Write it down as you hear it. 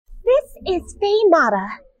is Faye Nada,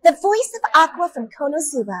 the voice of Aqua from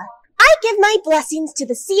Konosuba. I give my blessings to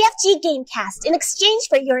the CFG Gamecast in exchange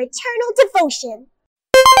for your eternal devotion.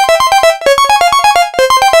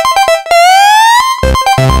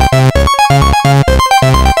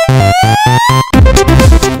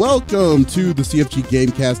 Welcome to the CFG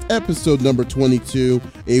Gamecast, episode number 22,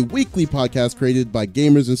 a weekly podcast created by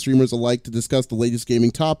gamers and streamers alike to discuss the latest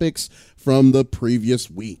gaming topics from the previous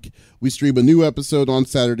week. We stream a new episode on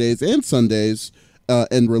Saturdays and Sundays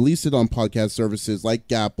and release it on podcast services like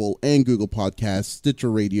Gapple and Google Podcasts, Stitcher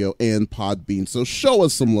Radio, and Podbean. So show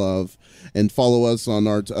us some love and follow us on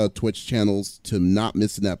our Twitch channels to not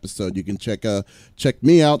miss an episode. You can check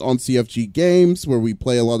me out on CFG Games, where we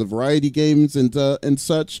play a lot of variety games and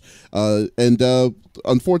such.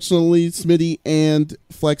 Unfortunately, Smitty and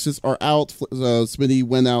Flexiss are out. Smitty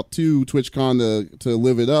went out to TwitchCon to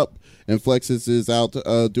live it up, and Flexiss is out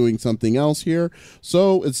doing something else here.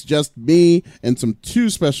 So it's just me and some two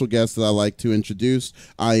special guests that I like to introduce.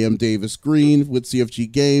 I am Davis Green with CFG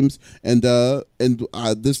Games, and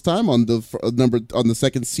this time on the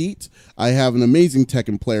second seat, I have an amazing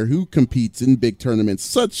Tekken player who competes in big tournaments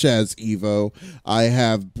such as Evo. I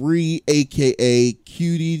have Bree, aka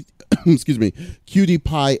QTPyeX.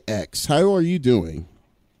 How are you doing?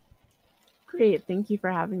 Great, thank you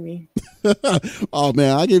for having me. Oh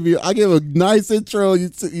man, I gave a nice intro. You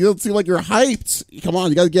don't seem like you're hyped. Come on,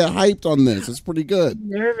 you got to get hyped on this. It's pretty good.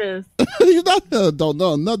 Nervous. You're not. Don't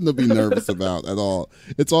know. Nothing to be nervous about at all.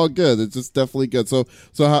 It's all good. It's just definitely good. So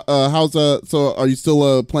how's so are you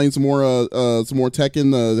still playing some more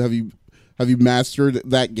Tekken? Have you mastered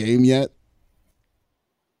that game yet?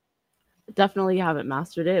 Definitely haven't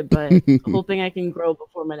mastered it, but hoping I can grow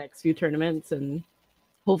before my next few tournaments and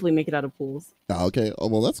hopefully make it out of pools. Okay. Oh,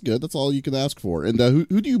 well, that's good. That's all you can ask for. And who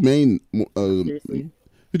do you main? Seriously.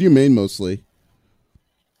 Who do you main mostly?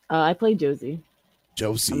 I play Josie.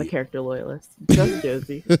 Josie. I'm a character loyalist. Just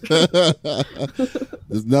Josie.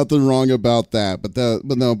 There's nothing wrong about that. But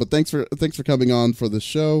thanks for coming on for the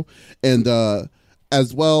show. And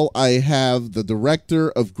as well, I have the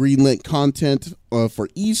director of Greenlit Content for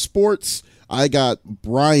esports. I got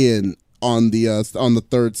Brian on the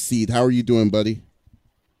third seat. How are you doing, buddy?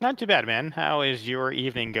 Not too bad, man. How is your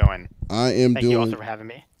evening going? Thank you also for having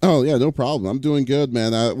me. Oh, yeah, no problem. I'm doing good,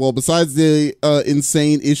 man. Well, besides the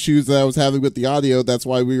insane issues that I was having with the audio, that's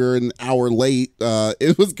why we were an hour late.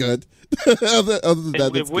 It was good. other than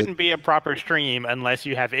that, it wouldn't be a proper stream unless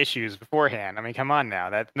you have issues beforehand. I mean, come on now.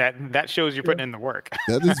 That shows you're putting in the work.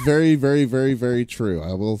 That is very, very, very, very true.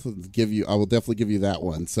 I will definitely give you that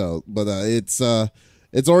one. So, but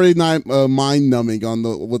it's already not mind-numbing on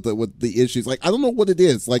with the issues. Like, I don't know what it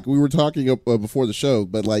is. Like, we were talking before the show,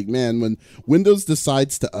 but like, man, when Windows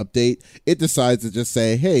decides to update, it decides to just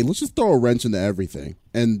say, "Hey, let's just throw a wrench into everything,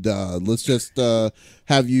 and let's just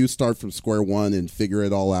have you start from square one and figure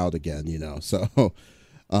it all out again." You know, so.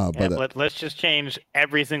 Let's just change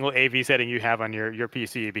every single AV setting you have on your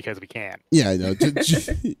PC because we can. Yeah, I know. Just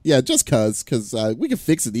because we can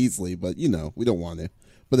fix it easily, but we don't want to.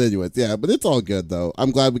 But anyways, yeah, but it's all good, though.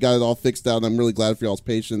 I'm glad we got it all fixed out. I'm really glad for y'all's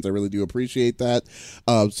patience. I really do appreciate that.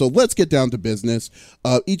 So let's get down to business.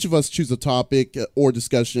 Each of us choose a topic or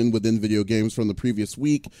discussion within video games from the previous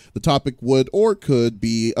week. The topic would or could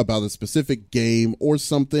be about a specific game or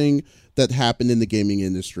something that happened in the gaming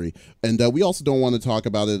industry. And we also don't want to talk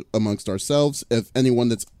about it amongst ourselves. If anyone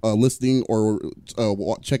that's listening or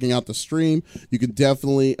checking out the stream, you can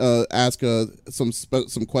definitely ask some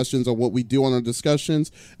questions on what we do on our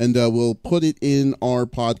discussions, and we'll put it in our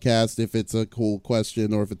podcast if it's a cool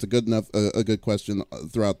question or if it's a good question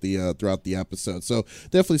throughout the episode. So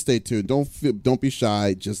definitely stay tuned. Don't be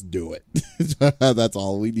shy. Just do it. That's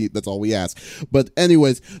all we need. That's all we ask. But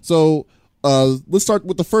anyways, so let's start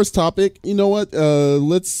with the first topic. You know what?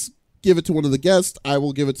 Let's give it to one of the guests. I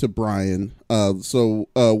will give it to Brian. So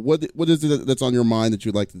what is it that's on your mind that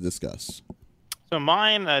you'd like to discuss? So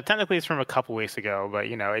mine, technically, is from a couple weeks ago, but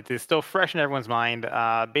it is still fresh in everyone's mind.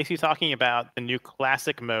 Basically, talking about the new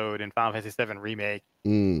classic mode in Final Fantasy VII Remake.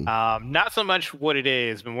 Not so much what it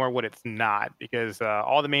is, but more what it's not, because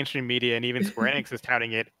all the mainstream media and even Square Enix is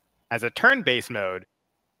touting it as a turn-based mode,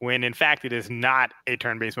 when in fact it is not a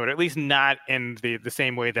turn-based mode, or at least not in the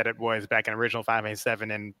same way that it was back in original Final Fantasy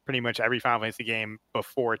VII and pretty much every Final Fantasy game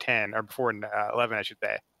before 10 or before 11, I should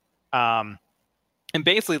say. And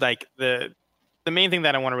basically, like the main thing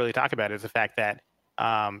that I want to really talk about is the fact that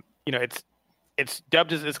it's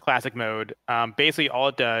dubbed as this classic mode. Basically, all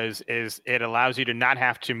it does is it allows you to not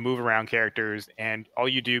have to move around characters, and all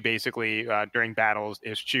you do basically during battles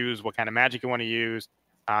is choose what kind of magic you want to use.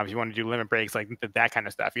 If you want to do limit breaks, like that kind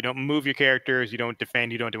of stuff, you don't move your characters, you don't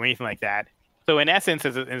defend, you don't do anything like that. So in essence,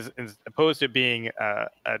 as opposed to being a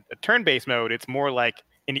turn-based mode, it's more like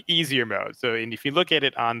an easier mode. So and if you look at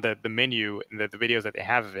it on the menu, the videos that they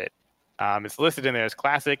have of it, it's listed in there as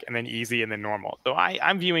classic and then easy and then normal. So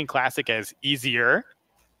I'm viewing classic as easier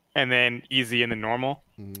and then easy and then normal.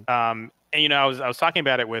 And, you know, I was talking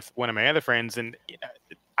about it with one of my other friends, and you know,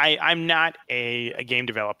 I'm not a game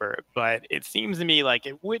developer, but it seems to me like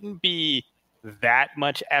it wouldn't be that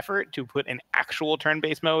much effort to put an actual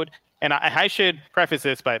turn-based mode. And I should preface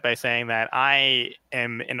this by saying that I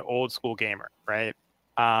am an old school gamer, right?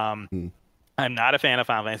 I'm not a fan of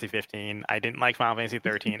Final Fantasy 15. I didn't like Final Fantasy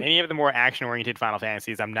 13. Any of the more action-oriented Final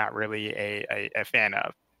Fantasies, I'm not really a fan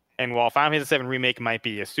of. And while Final Fantasy VII Remake might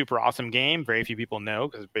be a super awesome game, very few people know,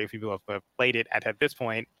 because very few people have played it at this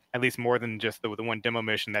point, at least more than just the one demo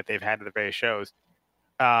mission that they've had at the various shows.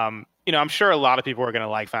 You know, I'm sure a lot of people are going to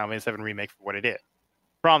like Final Fantasy VII Remake for what it is.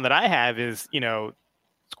 The problem that I have is, you know,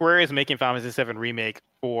 Square is making Final Fantasy VII Remake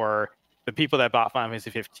for the people that bought Final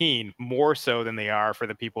Fantasy 15 more so than they are for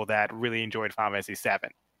the people that really enjoyed Final Fantasy 7.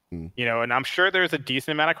 You know, and I'm sure there's a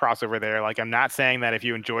decent amount of crossover there. Like, I'm not saying that if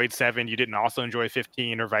you enjoyed 7, you didn't also enjoy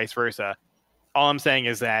 15 or vice versa. All I'm saying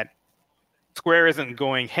is that Square isn't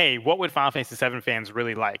going, hey, what would Final Fantasy 7 fans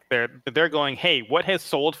really like? They're going, hey, what has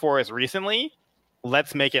sold for us recently?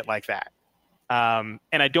 Let's make it like that. And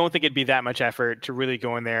I don't think it'd be that much effort to really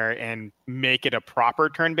go in there and make it a proper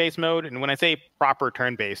turn-based mode. And when I say proper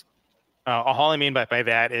turn-based, all I mean by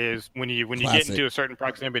that is when you get into a certain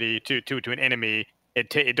proximity to an enemy,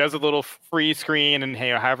 it does a little freeze screen, and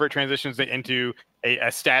hey, however it transitions it into a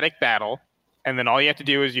static battle, and then all you have to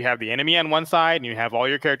do is you have the enemy on one side and you have all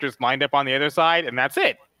your characters lined up on the other side, and that's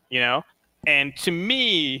it, you know. And to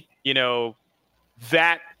me, you know,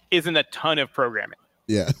 that isn't a ton of programming.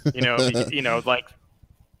 Yeah. you know, like,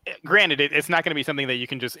 granted, it's not going to be something that you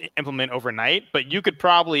can just implement overnight, but you could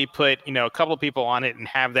probably put, you know, a couple of people on it and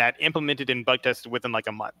have that implemented and bug tested within like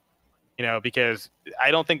a month. You know, because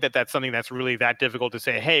I don't think that that's something that's really that difficult to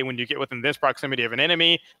say, hey, when you get within this proximity of an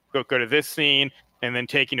enemy, go to this scene, and then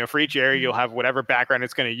take, you know, for each area, you'll have whatever background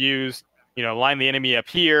it's going to use, you know, line the enemy up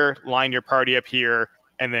here, line your party up here,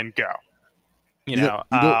 and then go. You know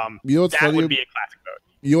what's that funny? Would be a classic mode.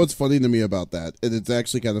 You know what's funny to me about that, and it's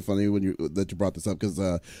actually kind of funny when you brought this up, because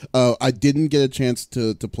I didn't get a chance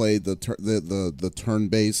to play the turn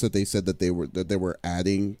base that they said that they were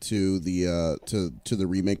adding to the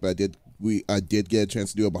remake, but I did get a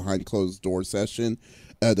chance to do a behind closed door session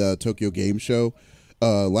at Tokyo Game Show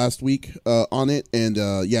last week on it, and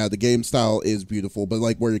yeah, the game style is beautiful, but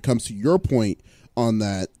like where it comes to your point on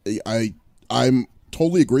that, I'm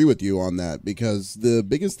totally agree with you on that, because the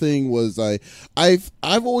biggest thing was I've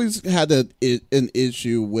always had an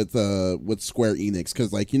issue with Square Enix,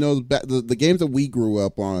 because, like, you know, the games that we grew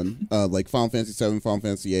up on, like Final Fantasy 7, Final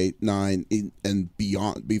Fantasy 8, 9, and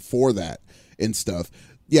beyond, before that and stuff,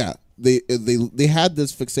 yeah, they had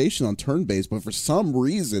this fixation on turn-based, but for some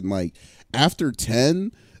reason, like, after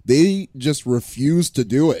 10, they just refuse to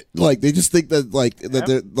do it. Like, they just think that, like,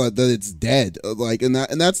 that it's dead. Like, and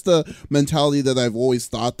that's the mentality that I've always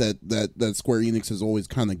thought that Square Enix has always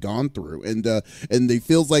kind of gone through. And they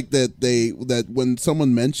feels like that when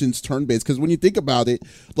someone mentions turn-based, because when you think about it,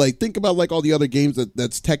 like, think about like all the other games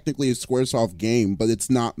that's technically a Squaresoft game, but it's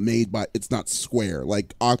not Square.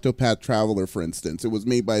 Like Octopath Traveler, for instance, it was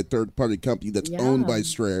made by a third-party company that's owned by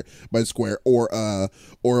Square, or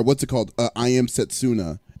what's it called? I Am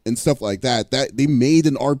Setsuna. And stuff like that they made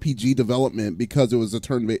an RPG development because it was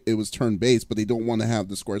turn-based, but they don't want to have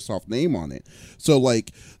the Squaresoft name on it. So, like,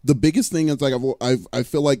 the biggest thing is, like, I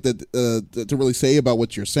feel like that to really say about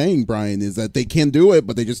what you're saying, Brian, is that they can do it,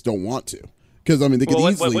 but they just don't want to, because I mean, they could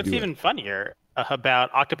easily what's do even it. funnier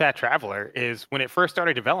about Octopath Traveler is when it first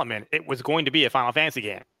started development, it was going to be a Final Fantasy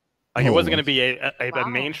game. Like, it wasn't going to be a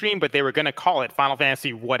mainstream, but they were going to call it Final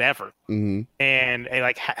Fantasy whatever. Mm-hmm. And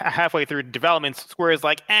like halfway through development, Square is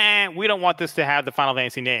like, we don't want this to have the Final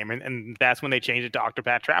Fantasy name. And that's when they changed it to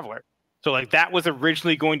Octopath Traveler. So, like, that was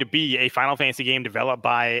originally going to be a Final Fantasy game developed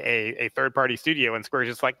by a third-party studio. And Square's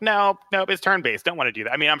just like, no, it's turn-based. Don't want to do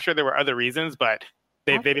that. I mean, I'm sure there were other reasons, but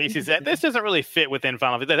they basically said, this doesn't really fit within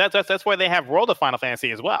Final Fantasy. That's why they have World of Final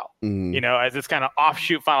Fantasy as well. Mm-hmm. You know, as this kind of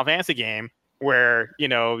offshoot Final Fantasy game, where, you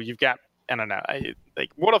know, you've got, I don't know,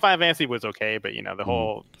 like World of Final Fantasy was okay, but, you know, the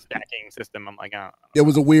whole stacking system, I'm like, it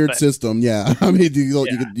was a weird system, yeah. I mean, you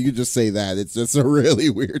could just say that it's just a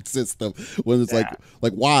really weird system. When it's like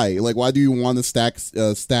why do you want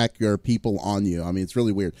to stack your people on you? I mean, it's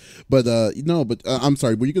really weird. But I'm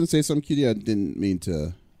sorry, were you going to say something, Cutie? I didn't mean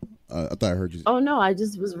to. I thought I heard you. Oh no, I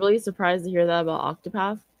just was really surprised to hear that about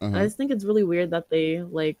Octopath. Uh-huh. I just think it's really weird that they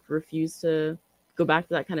like refuse to go back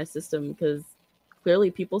to that kind of system because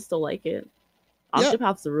clearly people still like it. Yeah.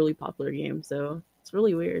 Octopath's a really popular game, so it's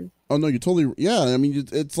really weird. Oh no, you're totally. Yeah, I mean,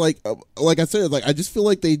 it's like I said, like I just feel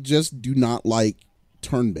like they just do not like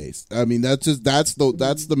turn-based. I mean, that's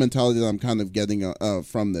the mentality that I'm kind of getting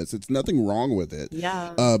from this. It's nothing wrong with it.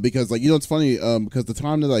 Yeah. Because like it's funny because the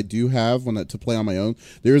time that I do have to play on my own,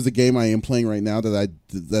 there is a game I am playing right now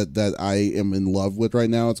that I am in love with right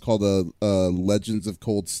now. It's called Legends of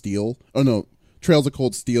Cold Steel. Oh no, Trails of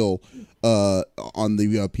Cold Steel. On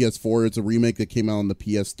the PS4. It's a remake that came out on the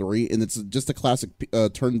PS3, and it's just a classic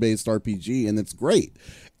turn-based RPG, and it's great.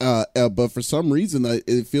 But for some reason,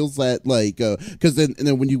 it feels that like because then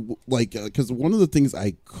when you like because one of the things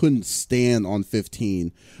I couldn't stand on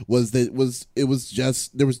 15 was that it was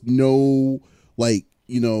just there was no like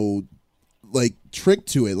like trick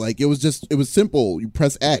to it. Like it was simple. You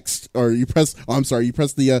press X or you press you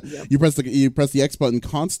press the X button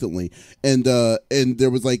constantly, and there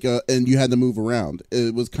was like and you had to move around.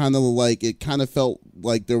 It was kind of like it kind of felt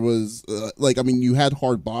like there was like I mean you had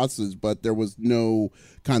hard bosses, but there was no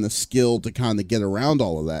kind of skill to kind of get around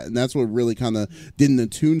all of that, and that's what really kind of didn't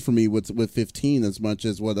attune for me with 15 as much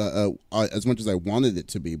as I wanted it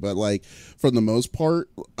to be. But like for the most part,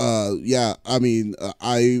 yeah, I mean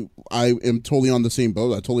I am totally on the same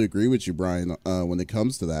boat. I totally agree with you, Brian, when it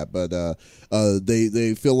comes to that. But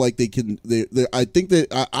they feel like they can. I think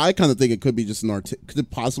that I kind of think it could be just could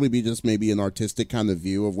it possibly be just maybe an artistic kind of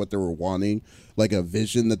view of what they were wanting, like a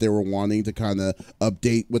vision that they were wanting to kind of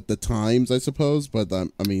update with the times, I suppose. But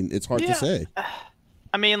I mean, it's hard to say.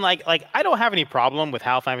 I mean, like I don't have any problem with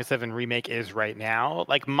how Final Fantasy VII Remake is right now.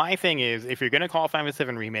 Like my thing is, if you're gonna call Final Fantasy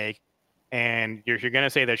VII Remake, and you're gonna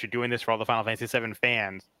say that you're doing this for all the Final Fantasy VII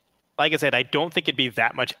fans, like I said, I don't think it'd be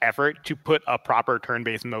that much effort to put a proper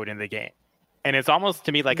turn-based mode in the game. And it's almost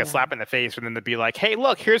to me like a slap in the face for them to be like, hey,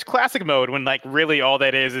 look, here's classic mode, when like really all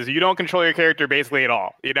that is you don't control your character basically at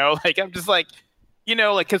all. Like I'm just like,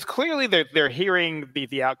 like because clearly they're hearing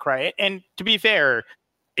the outcry. And to be fair,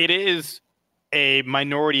 it is a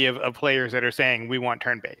minority of players that are saying we want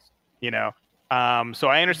turn-based, so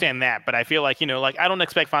I understand that, but I feel like, like I don't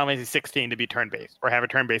expect Final Fantasy 16 to be turn-based or have a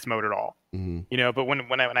turn-based mode at all. Mm-hmm. But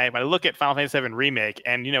when I look at Final Fantasy VII Remake,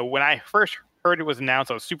 and when I first heard it was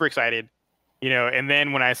announced, I was super excited. And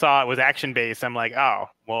then when I saw it was action-based, I'm like, oh,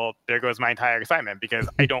 well, there goes my entire excitement, because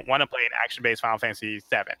I don't want to play an action-based Final Fantasy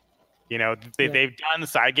VII. They've done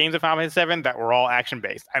side games of Final Fantasy VII that were all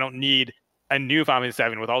action-based. I don't need a new Final Fantasy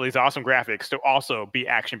VII with all these awesome graphics to also be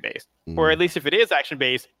action-based. Mm-hmm. Or at least if it is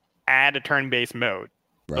action-based, add a turn-based mode.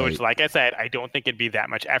 Right. Which, like I said, I don't think it'd be that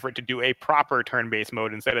much effort to do a proper turn-based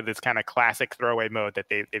mode instead of this kind of classic throwaway mode that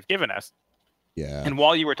they've given us. Yeah. And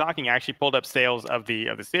while you were talking, I actually pulled up sales of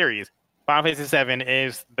the series. Final Fantasy VII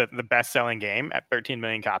is the best-selling game at 13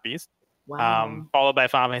 million copies. Wow. Followed by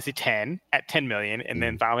Final Fantasy X at 10 million, and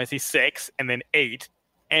then Final Fantasy VI, and then 8,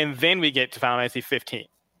 and then we get to Final Fantasy 15.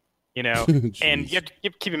 And you have to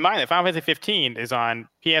keep in mind that Final Fantasy 15 is on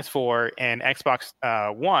PS4 and Xbox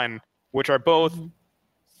One, which are both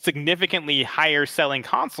significantly higher selling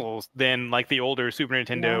consoles than like the older Super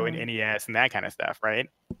Nintendo and NES and that kind of stuff, right?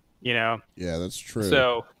 Yeah, that's true.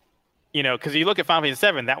 So, because you look at Final Fantasy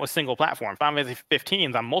VII, that was single platform. Final Fantasy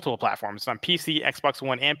 15 is on multiple platforms. It's on PC, Xbox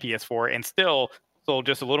One, and PS4, and still sold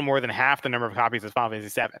just a little more than half the number of copies as Final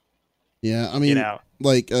Fantasy VII. Yeah, I mean,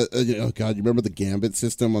 like, oh God, you remember the Gambit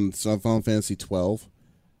system on Final Fantasy 12?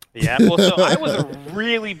 Yeah, well, so I was a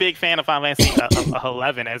really big fan of Final Fantasy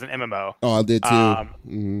 11 as an MMO. Oh, I did too.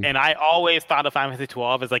 And I always thought of Final Fantasy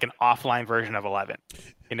 12 as like an offline version of 11.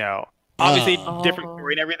 Obviously different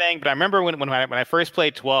story and everything, but I remember when I first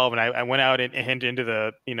played 12 and I went out and into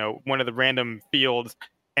the one of the random fields,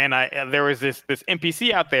 and there was this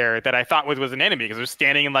NPC out there that I thought was an enemy because it was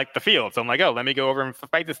standing in like the field. So I'm like, oh, let me go over and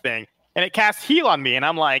fight this thing. And it casts heal on me, and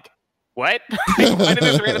I'm like, what? Why did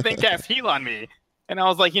this random thing cast heal on me? And I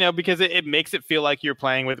was like, because it makes it feel like you're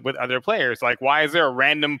playing with other players. Like, why is there a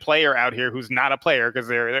random player out here who's not a player because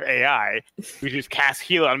they're AI who just casts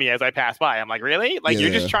heal on me as I pass by? I'm like, really? Like,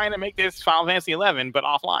 you're just trying to make this Final Fantasy 11 but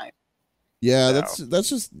offline. Yeah, so.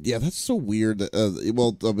 that's so weird.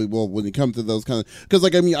 Well, when it comes to those kind of, because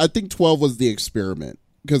like I think 12 was the experiment.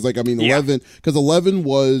 Because 11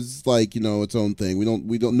 was like its own thing.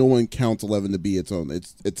 We don't. No one counts 11 to be its own.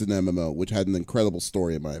 It's an MMO, which had an incredible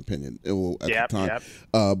story in my opinion. It will at the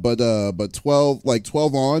time. But 12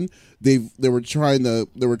 on they were trying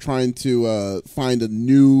to find a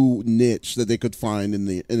new niche that they could find in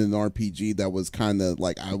an RPG that was kind of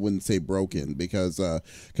like, I wouldn't say broken, because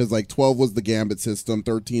like 12 was the gambit system,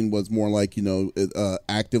 13 was more like, you know,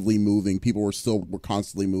 actively moving. People were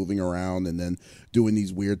constantly moving around and then doing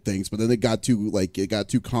these weird things, but then it got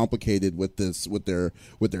too complicated with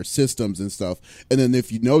their systems and stuff. And then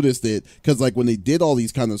if you noticed it, because like when they did all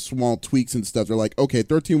these kind of small tweaks and stuff, they're like, okay,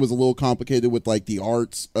 13 was a little complicated with like the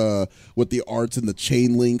arts and the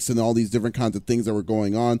chain links and all these different kinds of things that were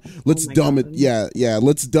going on. Let's dumb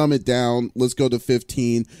it down. Let's go to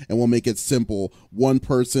 15 and we'll make it simple. One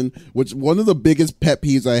person, which one of the biggest pet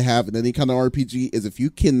peeves I have in any kind of RPG is if you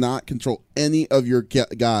cannot control any of your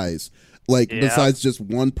guys, like besides just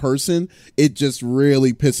one person, it just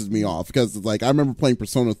really pisses me off, because like I remember playing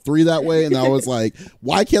Persona 3 that way, and I was like,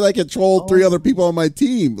 why can't I control 3 other people on my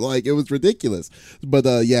team? Like, it was ridiculous. But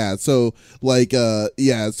so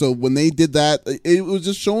when they did that, it was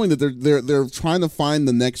just showing that they're trying to find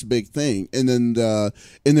the next big thing. And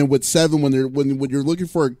then with 7, when you're looking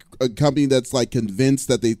for a company that's like convinced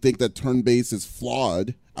that they think that Turnbase is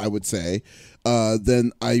flawed, I would say,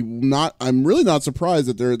 then I'm really not surprised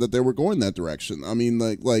that they were going that direction. I mean,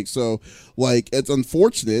 so it's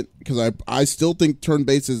unfortunate, because I still think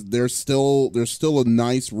Turnbase is there's still a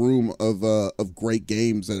nice room of great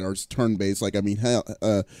games that are turn-based. Like, I mean, hell,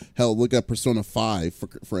 look at Persona 5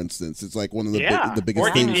 for instance. It's like one of the biggest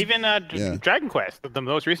or things. Even Dragon Quest, the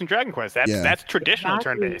most recent Dragon Quest. That's traditional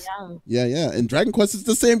turn-based. Yeah, and Dragon Quest is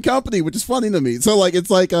the same company, which is funny to me. So like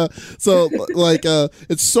it's like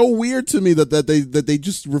it's so weird to me that they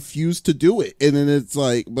just refuse to do it, and then it's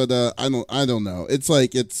like, but I don't know. It's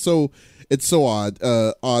like it's so odd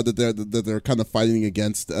that they're kind of fighting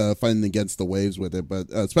against the waves with it, but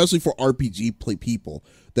especially for RPG people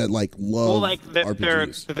that like love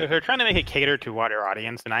RPGs. They're trying to make it cater to a wider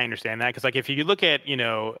audience, and I understand that, because like if you look at, you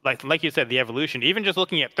know, like you said, the evolution, even just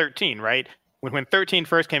looking at 13, right? When 13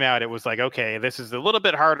 first came out, it was like, okay, this is a little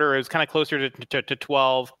bit harder. It was kind of closer to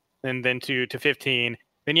 12 and then to 15.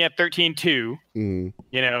 Then you had 13-2, you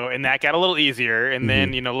know, and that got a little easier. And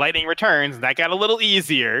then, you know, Lightning Returns, that got a little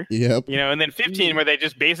easier. Yep. You know, and then 15, where they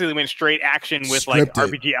just basically went straight action with stripped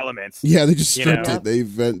like RPG elements. Yeah, they just stripped it. They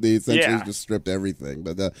essentially just stripped everything.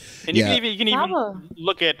 But and you can even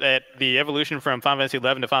look at the evolution from Final Fantasy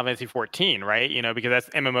 11 to Final Fantasy 14, right? You know, because that's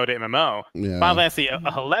MMO to MMO. Yeah. Final Fantasy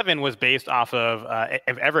 11 was based off of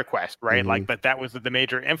EverQuest, right? Like, but that was the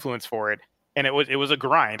major influence for it. And it was a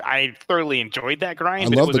grind. I thoroughly enjoyed that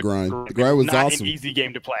grind. I love the grind. The grind was not awesome. An easy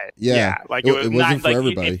game to play. Yeah. Like it wasn't not for like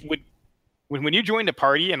everybody. When you joined a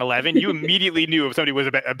party in 11, you immediately knew if somebody was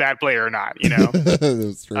a bad player or not. You know.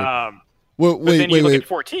 That's true. Then you look at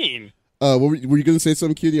 14. Were you going to say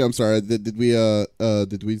something, Cutie? I'm sorry. Did we? I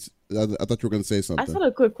thought you were going to say something. I just had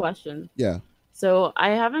a quick question. Yeah. So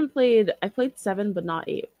I played 7, but not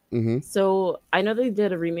 8. So I know they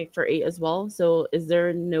did a remake for 8 as well. So is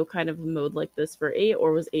there no kind of mode like this for 8,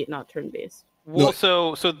 or was 8 not turn-based? Well,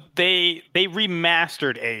 so they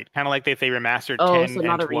remastered 8, kind of like they remastered 10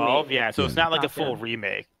 and 12. Yeah, so it's not like a full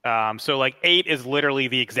remake. So like 8 is literally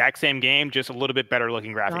the exact same game, just a little bit better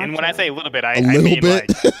looking graphic. And when I say a little bit, I mean like,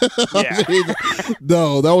 yeah.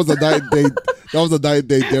 No, that was a night and day. That was a night and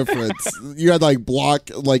day difference. You had like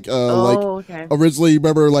block, okay. Originally, you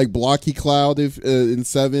remember like blocky cloud in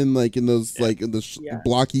 7, like in those like in the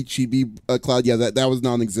blocky chibi cloud. Yeah, that was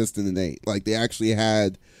non-existent in 8. Like they actually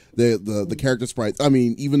had the character sprites. I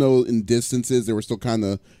mean, even though in distances they were still kind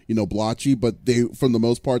of, you know, blotchy, but they, for the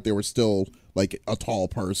most part, they were still like a tall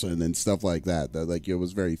person and stuff like that. That like it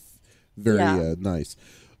was very nice.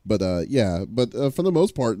 But for the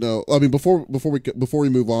most part, no. I mean, before we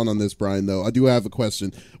move on this, Brian, though, I do have a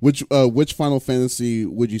question. Which Final Fantasy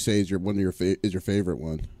would you say is your favorite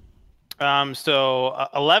one? So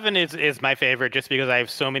 11 is my favorite, just because I have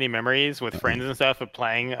so many memories with friends and stuff of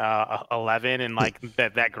playing 11 and like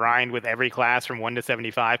that grind with every class from 1 to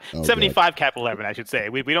 75. 75 cap 11, I should say.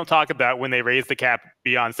 We don't talk about when they raise the cap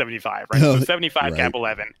beyond 75, right? So 75 cap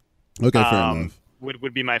 11. Okay, fair enough.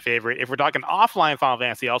 Would be my favorite. If we're talking offline Final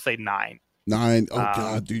Fantasy, I'll say 9. 9. Oh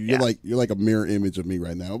god, dude, you're like a mirror image of me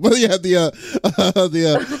right now. But yeah, the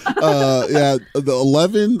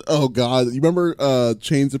 11. Oh god, you remember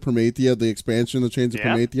Chains of Promethea, the expansion of Chains of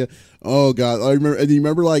Promethea? Oh god, I remember. And you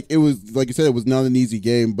remember, like, it was, like you said, it was not an easy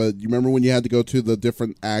game. But you remember when you had to go to the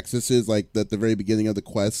different accesses, like at the very beginning of the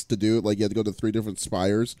quest to do it, like you had to go to 3 different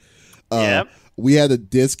spires. We had a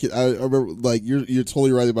disc. I remember, like, you're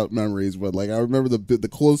totally right about memories, but like I remember the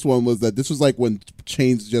close one was that this was like when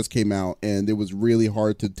Chains just came out, and it was really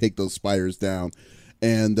hard to take those spires down.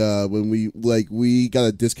 and when we got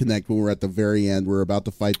a disconnect when we were at the very end. We were about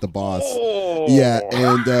to fight the boss. Oh. Yeah,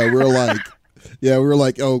 and we were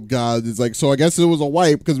like, oh god, it's like, so I guess it was a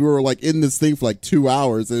wipe because we were like in this thing for like 2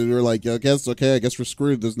 hours, and we were like, I guess we're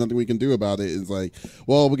screwed. There's nothing we can do about it. It's like,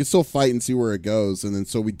 well, we can still fight and see where it goes, and then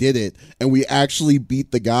so we did it, and we actually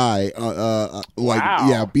beat the guy.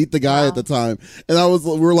 Beat the guy at the time, and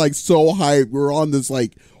we were like so hyped. We were on this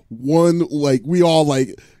like we all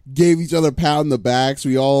like gave each other a pat on the backs.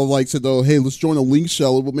 We all like said, oh, hey, let's join a link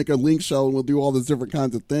shell, and we'll make a link shell, and we'll do all these different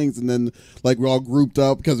kinds of things. And then like we all grouped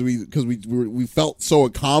up because we felt so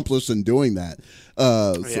accomplished in doing that.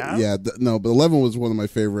 But 11 was one of my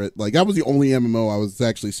favorite. Like that was the only MMO I was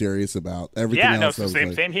actually serious about. Everything else,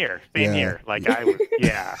 same here. Like I was,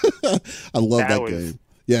 I love that game.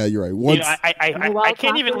 Yeah, you're right. I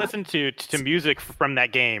can't even listen to music from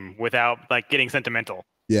that game without like getting sentimental.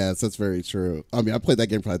 Yes, that's very true. I mean, I played that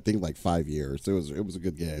game for I think like 5 years. It was a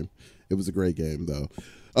good game. It was a great game though.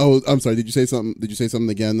 Oh, I'm sorry. Did you say something? Did you say something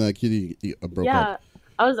again, Kitty? Broke up.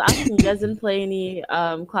 I was asking, you guys didn't play any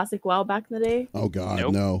classic WoW back in the day? Oh God,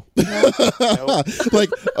 nope. No. Like,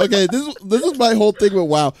 okay, this is my whole thing with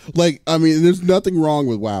WoW. Like, I mean, there's nothing wrong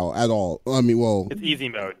with WoW at all. I mean, well, it's easy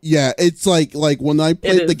mode. Yeah, it's like when I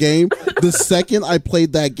played the game, the second I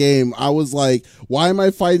played that game, I was like, why am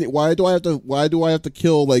I fighting? Why do I have to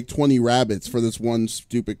kill like 20 rabbits for this one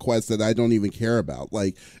stupid quest that I don't even care about?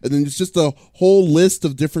 Like, and then it's just a whole list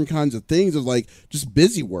of different kinds of things of like just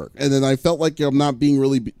busy work, and then I felt like I'm not being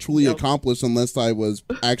really truly accomplished unless I was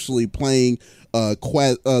actually playing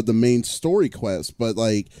the main story quest. But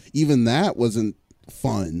like even that wasn't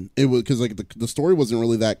fun. It was because like the story wasn't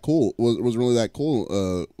really that cool. Was really that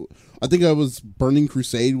cool. I think I was Burning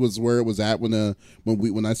Crusade was where it was at when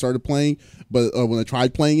I started playing, but when I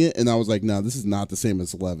tried playing it, and I was like, no, this is not the same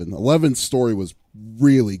as 11. 11's story was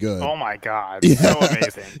really good. Oh my God, so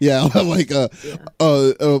amazing. Yeah, like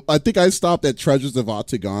I think I stopped at Treasures of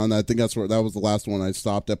Octagon. I think that was the last one I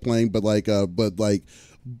stopped at playing. But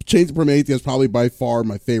Chains of Prometheus is probably by far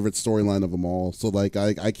my favorite storyline of them all. So like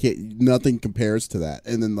I can't, nothing compares to that.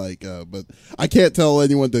 And then but I can't tell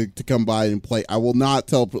anyone to come by and play. I will not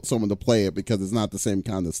tell someone to play it because it's not the same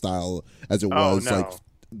kind of style as it was like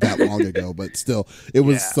that long ago. But still, it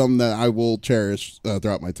was something that I will cherish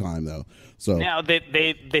throughout my time though. So now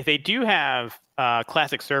they do have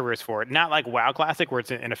classic servers for it, not like WoW Classic where it's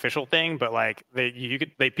an official thing, but like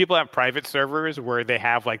people have private servers where they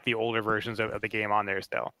have like the older versions of the game on there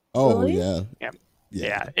still. Oh really?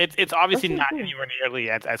 Yeah. It's obviously not anywhere nearly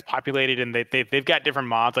as populated, and they've got different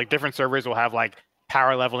mods. Like different servers will have like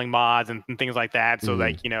power leveling mods and things like that. So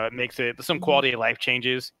like it makes it some quality of life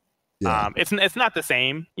changes. Yeah. It's not the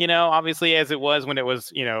same, obviously as it was when it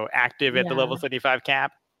was active at the level 75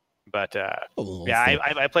 cap. But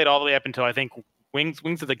I played all the way up until I think Wings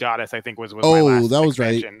of the Goddess. I think was my last that was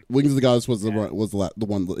expansion. right. Wings of the Goddess was the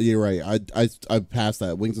one. You're right. I passed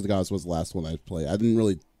that. Wings of the Goddess was the last one I played. I didn't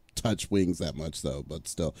really touch Wings that much though, but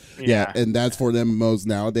still, and that's for them MMOs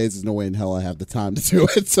nowadays. There's no way in hell I have the time to do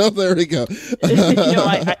it. So there we go.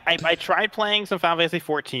 I tried playing some Final Fantasy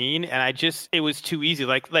 14, and it was too easy.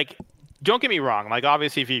 Like don't get me wrong. Like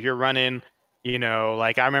obviously, if you're running.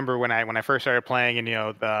 Like I remember when I first started playing, and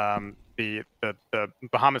the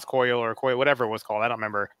Bahamut's Coil or Coil, whatever it was called, I don't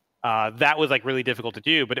remember. That was like really difficult to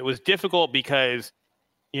do, but it was difficult because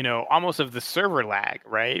almost of the server lag,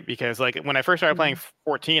 right? Because like when I first started playing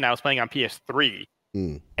 14, I was playing on PS3,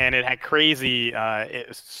 and it had crazy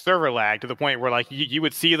server lag to the point where like you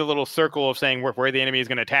would see the little circle of saying where the enemy is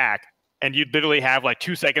going to attack, and you'd literally have like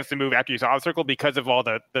 2 seconds to move after you saw the circle because of all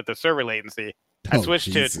the server latency. I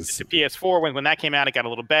switched to PS4 when that came out. It got a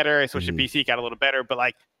little better. I switched to PC, got a little better. But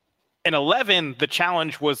like in 11, the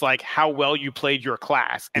challenge was like how well you played your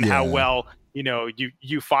class and how well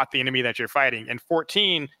you fought the enemy that you're fighting. In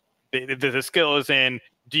 14, the skill is in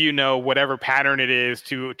do you know whatever pattern it is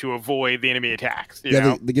to avoid the enemy attacks? You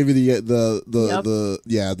know? They give you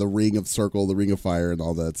the ring of circle, the ring of fire, and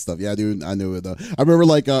all that stuff. Yeah, dude, I knew it. I remember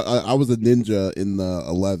like I was a ninja in the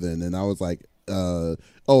 11, and I was like.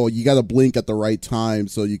 You got to blink at the right time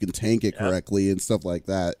so you can tank it correctly and stuff like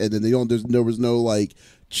that. And then there was no like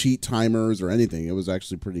cheat timers or anything. It was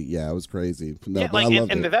actually pretty. It was crazy. No, but I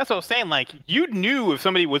loved it. That's what I was saying. Like you knew if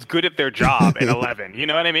somebody was good at their job in 11. You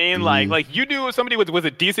know what I mean? Like you knew if somebody was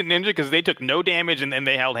a decent ninja because they took no damage and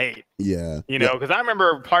they held hate. Yeah. Because I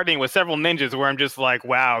remember partying with several ninjas where I'm just like,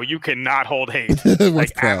 wow, you cannot hold hate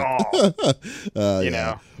like at all. You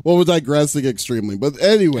know. Well, we're digressing extremely, but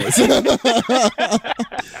anyways.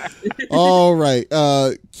 All right,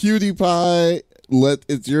 QTPye,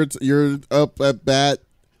 it's you're up at bat.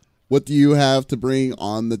 What do you have to bring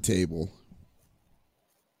on the table?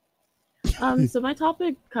 So my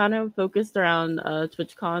topic kind of focused around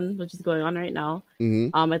TwitchCon, which is going on right now.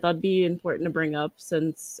 Mm-hmm. I thought it'd be important to bring up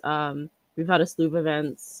since we've had a slew of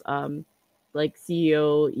events like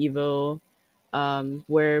CEO, Evo,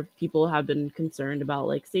 where people have been concerned about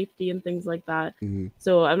like safety and things like that. Mm-hmm.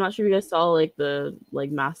 So I'm not sure if you guys saw like the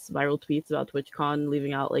mass viral tweets about TwitchCon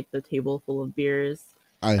leaving out like the table full of beers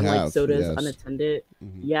and like sodas unattended.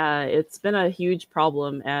 Mm-hmm. Yeah, it's been a huge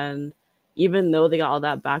problem, and even though they got all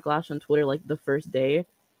that backlash on Twitter like the first day,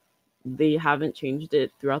 they haven't changed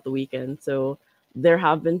it throughout the weekend. So there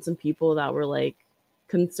have been some people that were like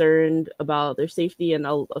concerned about their safety, and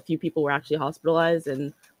a few people were actually hospitalized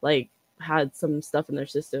and like had some stuff in their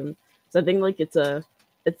system. So I think like it's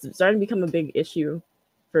starting to become a big issue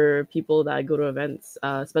for people that go to events,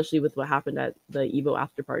 especially with what happened at the Evo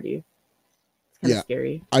after party. It's kind of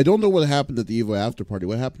scary. I don't know what happened at the Evo after party.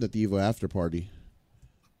 What happened at the Evo after party?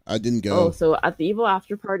 I didn't go. Oh, so at the Evo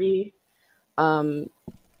after party,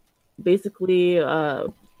 basically,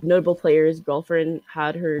 notable player's girlfriend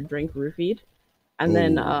had her drink roofied, and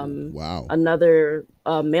then another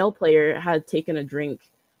male player had taken a drink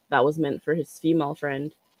that was meant for his female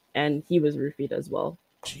friend, and he was roofied as well.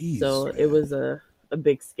 Jeez, so man. It was a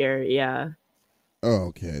big scare. Yeah. Oh,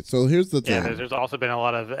 okay. So here's the thing. Yeah, there's also been a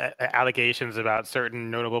lot of allegations about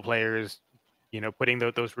certain notable players, putting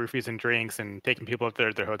those roofies in drinks and taking people up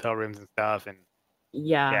their hotel rooms and stuff. And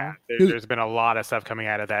there's been a lot of stuff coming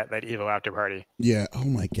out of that Evo after party. Yeah. Oh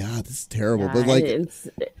my God, this is terrible. Yeah, but like,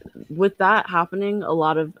 with that happening, a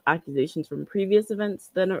lot of accusations from previous events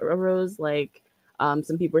then arose. Like,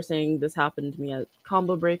 some people are saying this happened to me at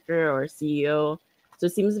Combo Breaker or CEO. So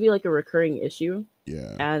it seems to be like a recurring issue.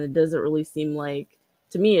 Yeah. And it doesn't really seem like,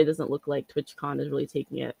 to me, it doesn't look like TwitchCon is really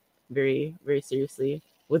taking it very, very seriously,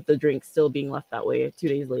 with the drinks still being left that way 2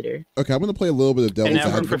 days later. Okay, I'm going to play a little bit of devil's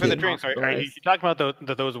advocate. For the drinks, are you talking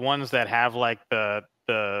about those ones that have like the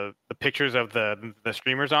pictures of the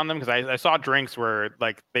streamers on them? Because I saw drinks where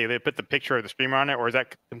like they put the picture of the streamer on it, or is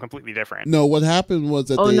that completely different? No, what happened was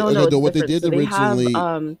that what they did originally. They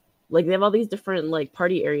have, like they have all these different like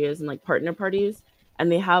party areas and like partner parties, and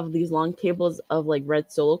they have these long tables of like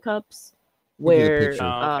red solo cups where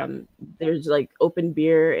there's like open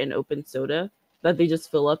beer and open soda that they just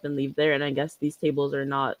fill up and leave there. And I guess these tables are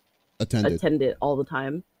not attended all the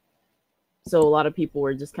time. So a lot of people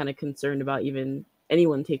were just kind of concerned about even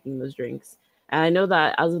anyone taking those drinks. And I know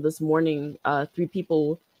that as of this morning, 3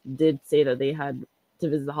 people did say that they had to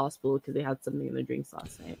visit the hospital because they had something in their drinks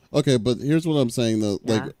last night. Okay, but here's what I'm saying though.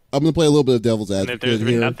 Like, I'm gonna play a little bit of devil's advocate. There's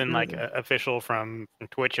been nothing like official from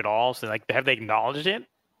Twitch at all. So like, have they acknowledged it?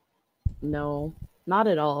 No, not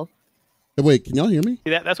at all. Hey, wait, can y'all hear me?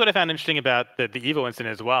 That's what I found interesting about the Evo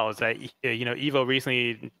incident as well. Is that Evo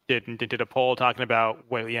recently did a poll talking about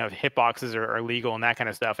what hitboxes are legal and that kind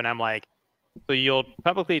of stuff, and I'm like, so you'll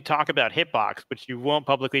publicly talk about hitbox, but you won't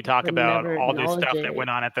publicly talk about all this stuff that went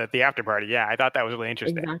on at the after party. Yeah, I thought that was really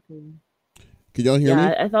interesting. Exactly. Can y'all hear me?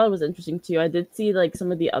 Yeah, I thought it was interesting too. I did see like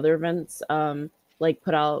some of the other events like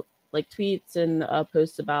put out like tweets and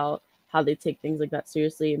posts about how they take things like that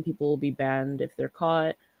seriously, and people will be banned if they're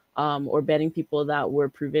caught, or banning people that were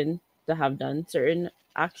proven to have done certain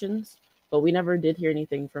actions. But we never did hear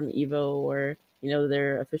anything from Evo or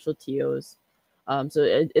their official TOs. So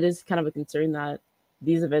it is kind of a concern that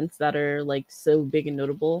these events that are like so big and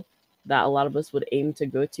notable that a lot of us would aim to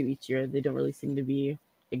go to each year, they don't really seem to be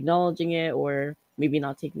acknowledging it, or maybe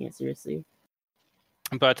not taking it seriously.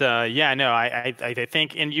 But I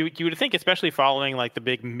think, and you would think, especially following like the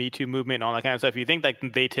big Me Too movement and all that kind of stuff, you think that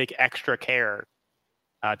they take extra care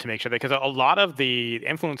to make sure that, because a lot of the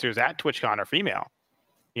influencers at TwitchCon are female,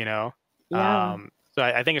 Yeah. So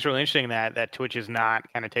I think it's really interesting that Twitch is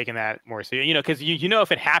not kind of taking that more seriously, because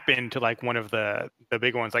if it happened to like one of the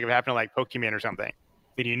big ones, like if it happened to like Pokemon or something,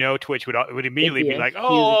 then Twitch would immediately be like,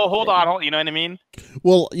 oh, hold on, you know what I mean?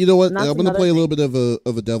 Well, you know what? I'm going to play a little bit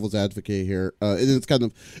of a devil's advocate here, and it's kind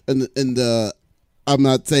of and I'm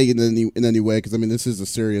not saying it in any way, because I mean this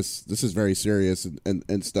is very serious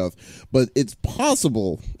and stuff, but it's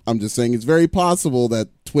possible. I'm just saying it's very possible that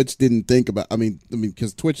Twitch didn't think about. I mean,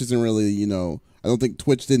 because Twitch isn't really I don't think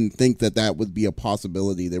Twitch didn't think that would be a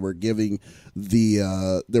possibility. They were giving they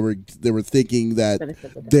were thinking that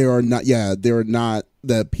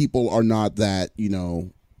that people are not that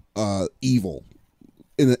evil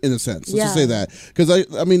in a sense. Let's just say that, because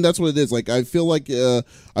I mean that's what it is. Like I feel like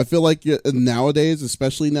nowadays,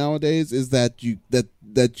 especially nowadays, is that you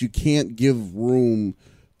can't give room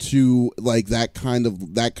to like that kind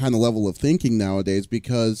of level of thinking nowadays,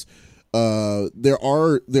 because there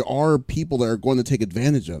are people that are going to take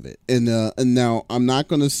advantage of it, and now I'm not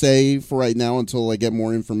going to say for right now until I get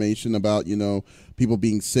more information about people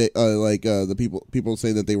being sick, the people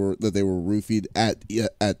saying that they were roofied at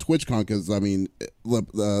TwitchCon, because I mean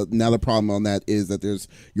now the problem on that is that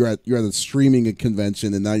you're at a streaming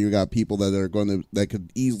convention, and now you got people that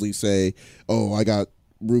could easily say, oh, I got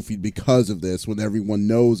roofied because of this, when everyone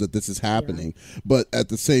knows that this is happening. But at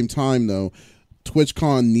the same time though,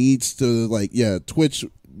 TwitchCon needs to Twitch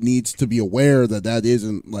needs to be aware that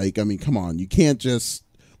isn't I mean, come on, you can't just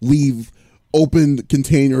leave open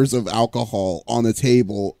containers of alcohol on a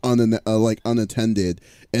table unattended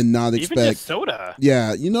and not expect even just soda.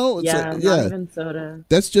 Yeah, it's not even soda.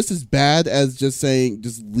 That's just as bad as just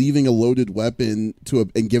leaving a loaded weapon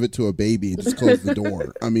and give it to a baby and just close the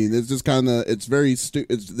door. I mean, it's just it's very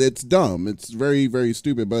it's dumb. It's very, very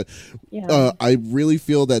stupid. But I really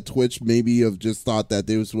feel that Twitch maybe have just thought that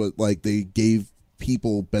this was they gave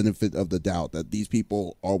people benefit of the doubt, that these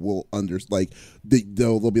people will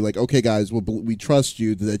they'll be like, okay guys, we trust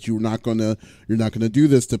you that you're not gonna do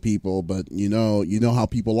this to people, but you know how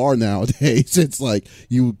people are nowadays. It's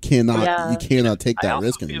you cannot take that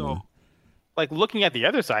risk anymore. Looking at the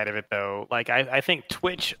other side of it though, I think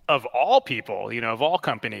Twitch, of all people, of all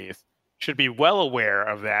companies, should be well aware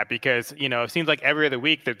of that, because it seems like every other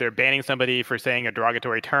week that they're banning somebody for saying a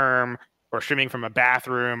derogatory term or streaming from a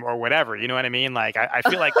bathroom or whatever. You know what I mean? I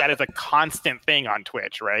feel like that is a constant thing on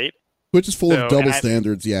Twitch, right? Twitch is full of double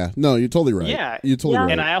standards. Yeah. No, you're totally right. Yeah. You're totally right.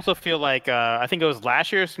 And I also feel I think it was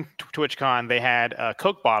last year's TwitchCon, they had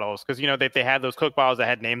Coke bottles, because, they had those Coke bottles that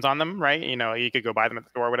had names on them, right? You could go buy them at the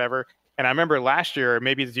store or whatever. And I remember last year,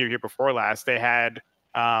 maybe the year before last, they had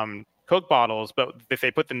Coke bottles, but if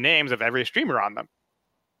they put the names of every streamer on them.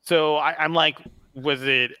 So I'm like, was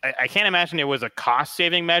it? I can't imagine it was a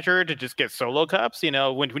cost-saving measure to just get solo cups.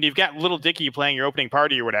 When you've got Little Dicky playing your opening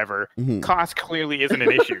party or whatever, cost clearly isn't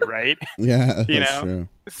an issue, right? Yeah, that's true.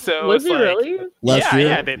 So was it really? Last year?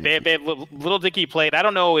 Yeah. They had Little Dicky played. I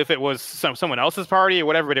don't know if it was someone else's party or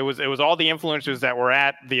whatever, but it was all the influencers that were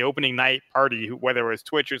at the opening night party, whether it was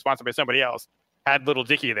Twitch or sponsored by somebody else, had Little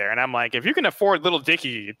Dicky there, and I'm like, if you can afford Little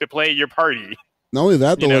Dicky to play your party. Not only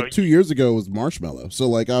that, though, 2 years ago it was Marshmallow.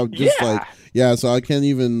 So, I'm just so I can't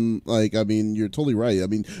even, I mean, you're totally right. I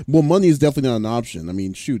mean, money is definitely not an option. I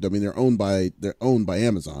mean, shoot, I mean, they're owned by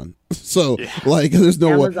Amazon. So, there's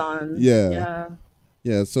no Amazon.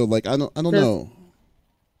 Yeah, so, I don't know.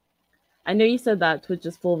 I know you said that Twitch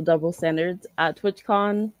is full of double standards at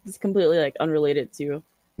TwitchCon. It's completely, unrelated to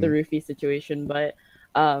the roofie situation, but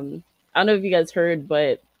I don't know if you guys heard,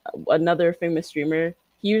 but another famous streamer,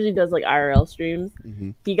 he usually does IRL streams.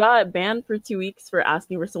 He got banned for 2 weeks for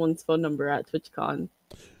asking for someone's phone number at TwitchCon,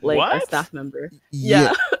 what? A staff member.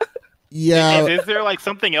 Yeah. Is there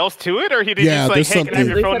something else to it, or he did just hey, can I have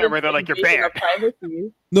your phone number? They're you're banned.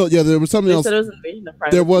 No, there was something else. It was invasion of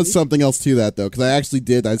privacy. There was something else to that though, because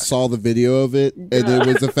I saw the video of it, and it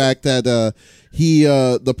was the fact that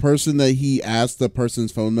the person that he asked the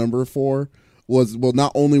person's phone number for was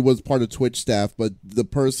not only was part of Twitch staff, but the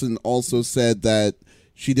person also said that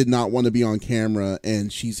she did not want to be on camera,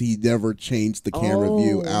 and he never changed the camera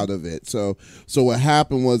view out of it. So what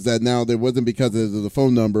happened was that now it wasn't because of the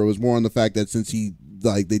phone number. It was more on the fact that since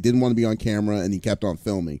they didn't want to be on camera, and he kept on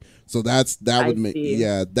filming. So that would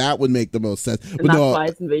make the most sense. And that's why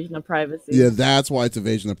it's invasion of privacy. Yeah, that's why it's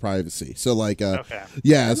invasion of privacy. So okay.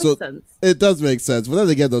 Yeah, so it does make sense. But then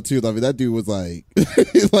again, though, too, I mean, that dude was I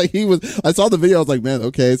saw the video. I was like, man,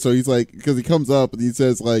 okay. So he's because he comes up and he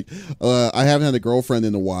says I haven't had a girlfriend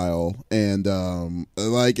in a while, and and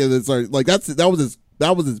it's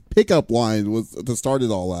that was his pickup line, was to start it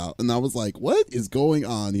all out. And I was like, what is going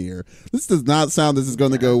on here? This does not sound this is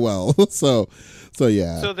going to go well. So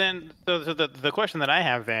yeah. So the question that I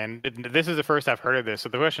have then, this is the first I've heard of this. So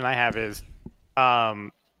the question I have is,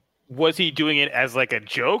 was he doing it as a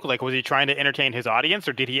joke? Was he trying to entertain his audience,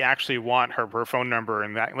 or did he actually want her phone number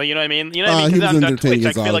and that? You know what I mean? You know what I mean? He was entertaining his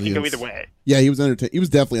audience. I feel like it could go either way. Yeah, he was entertaining. He was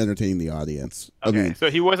definitely entertaining the audience. Okay, I mean, so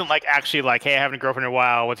he wasn't actually hey, I haven't a girlfriend in a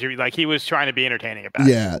while. What's your he was trying to be entertaining about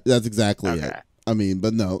it. Yeah, that's exactly it. I mean,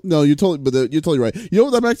 but no, you're totally right. You know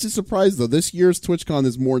what? I'm actually surprised though. This year's TwitchCon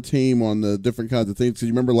is more tame on the different kinds of things. Because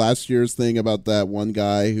you remember last year's thing about that one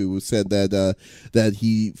guy who said that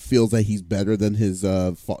he feels that he's better than his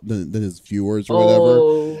than his viewers or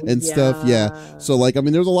whatever and stuff. Yeah. So I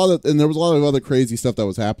mean, there was a lot of other crazy stuff that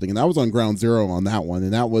was happening, and I was on ground zero on that one,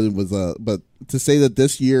 and that one was but to say that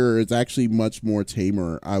this year it's actually much more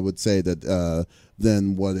tamer, I would say that.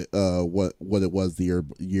 Than what it was the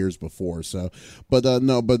years before. So, but you're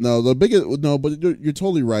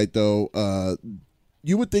totally right though.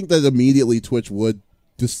 you would think that immediately Twitch would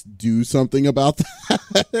just do something about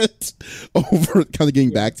that over kind of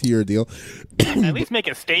getting back to your deal. At least make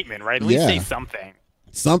a statement, right? At least say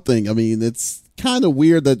something. I mean, it's kind of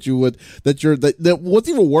weird that you would that what's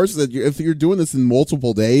even worse is that if you're doing this in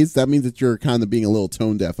multiple days, that means that you're kind of being a little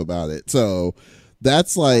tone deaf about it. So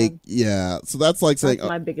that's like so that's like saying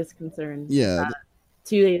my biggest concern. Yeah.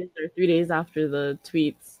 2 days or 3 days after the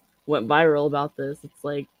tweets went viral about this, it's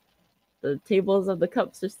like the tables of the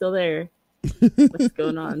cups are still there. What's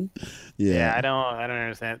going on? Yeah, I don't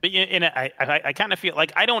understand. But I kind of feel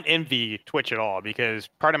like I don't envy Twitch at all, because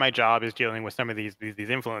part of my job is dealing with some of these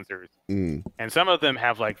influencers, and some of them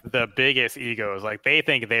have like the biggest egos. Like they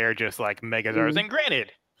think they're just like megastars. And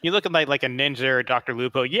granted, you look at like a Ninja or Dr.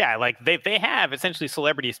 Lupo, like they have essentially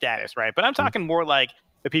celebrity status, right? But I'm talking more like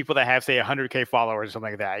the people that have say 100K followers or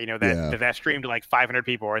something like that. You know, that stream to like 500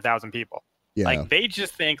 people or 1,000 people. Yeah. Like they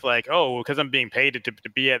just think like, oh, because I'm being paid to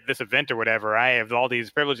be at this event or whatever, I have all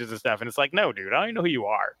these privileges and stuff. And it's like, no, dude, I don't even know who you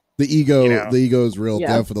are. The ego is real,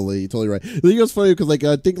 definitely. You're totally right. The ego's funny because like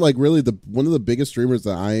I think like really one of the biggest streamers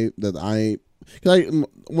when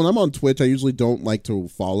I'm on Twitch, I usually don't like to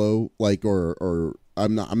follow like or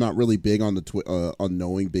I'm not really big on on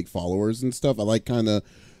knowing big followers and stuff. I like kind of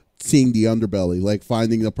seeing the underbelly, like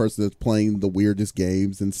finding the person that's playing the weirdest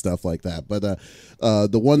games and stuff like that. But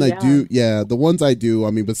the ones I do,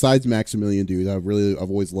 I mean, besides Maximilian, dude, I've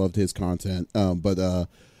always loved his content. But the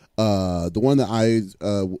one that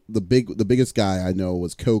the biggest guy I know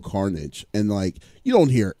was Co Carnage, and like you don't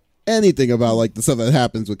hear anything about like the stuff that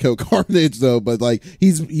happens with Co Carnage though. But like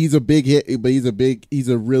he's a big hit, but he's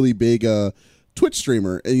a really big Twitch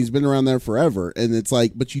streamer, and he's been around there forever. And it's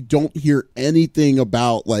like, but you don't hear anything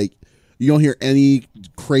about like, you don't hear any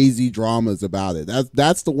crazy dramas about it.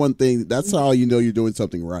 That's the one thing. That's how you know you're doing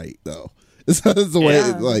something right, though. That's the way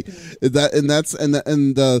like that,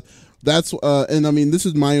 and I mean, this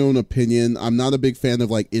is my own opinion. I'm not a big fan of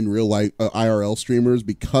like in real life IRL streamers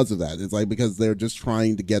because of that. It's like because they're just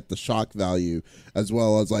trying to get the shock value as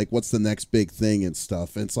well as like what's the next big thing and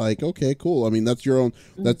stuff. And it's like, okay, cool. I mean, that's your own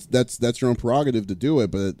that's your own prerogative to do it,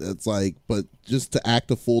 but it's like, but just to act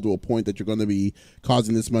a fool to a point that you're going to be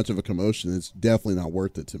causing this much of a commotion, it's definitely not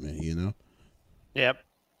worth it to me, you know? Yep.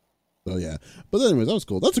 So yeah, but anyways, that was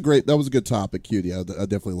cool. That was a good topic, Cutie. I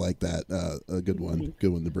definitely like that. A good one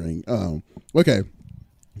to bring. Okay,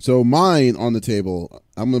 so mine on the table.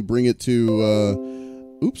 I'm gonna bring it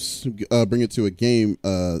to. Bring it to a game.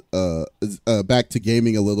 Back to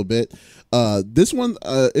gaming a little bit. This one,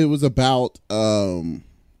 it was about Call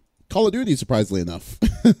of Duty. Surprisingly enough,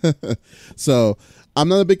 so. I'm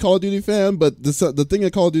not a big Call of Duty fan, but the thing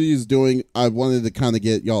that Call of Duty is doing, I wanted to kind of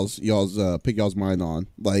get y'all's pick y'all's mind on.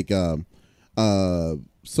 Like,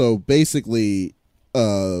 so basically,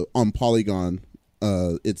 on Polygon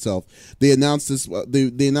itself, they announced this.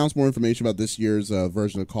 They announced more information about this year's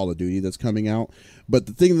version of Call of Duty that's coming out. But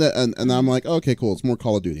the thing that, and I'm like, okay, cool, it's more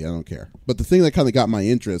Call of Duty. I don't care. But the thing that kind of got my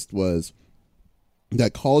interest was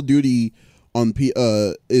that Call of Duty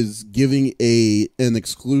is giving an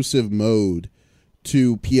exclusive mode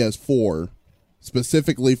to PS4,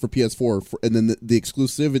 specifically for PS4, and then the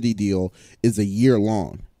exclusivity deal is a year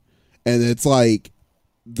long, and it's like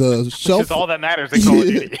the shelf. Which is all that matters in Call of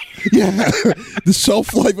Duty. Yeah, the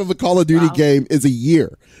shelf life of a Call of Duty game is a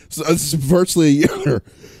year, so it's virtually a year.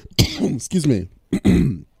 Excuse me.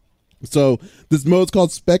 So this mode's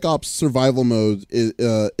called Spec Ops Survival Mode,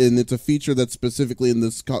 and it's a feature that's specifically in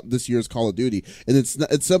this year's Call of Duty, and it's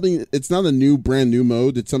not a brand new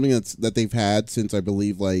mode. It's something that they've had since I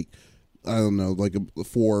believe like I don't know, like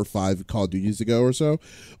 4 or 5 Call of Duties ago or so.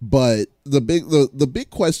 But the big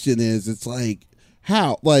question is, it's like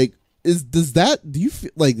how do you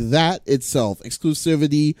feel like that itself,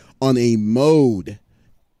 exclusivity on a mode,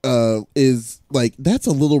 is like that's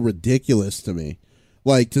a little ridiculous to me.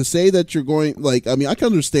 Like, to say that you're going, like, I mean, I can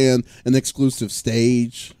understand an exclusive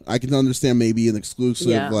stage. I can understand maybe an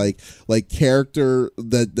exclusive, like character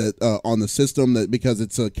that on the system, that because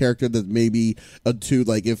it's a character that maybe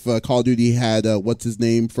like if Call of Duty had what's his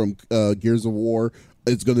name from Gears of War,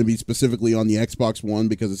 it's going to be specifically on the Xbox One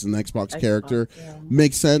because it's an Xbox character. Yeah.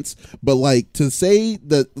 Makes sense. But like to say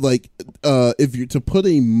that, like, if you're to put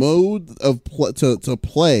a mode of to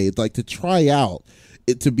play, like to try out,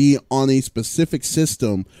 it to be on a specific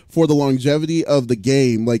system for the longevity of the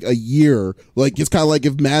game, like a year, like it's kind of like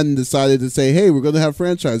if Madden decided to say, hey, we're going to have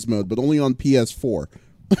franchise mode, but only on PS4.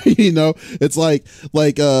 You know, it's like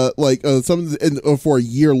something for a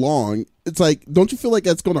year long. It's like, don't you feel like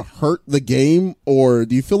that's going to hurt the game, or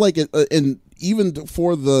do you feel like it? And even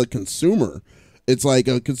for the consumer, It's like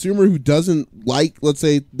a consumer who doesn't like, let's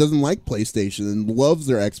say, doesn't like PlayStation and loves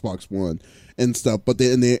their Xbox One and stuff, but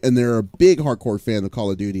they're a big hardcore fan of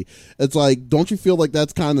Call of Duty. It's like, don't you feel like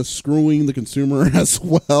that's kind of screwing the consumer as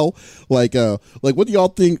well? Like what do y'all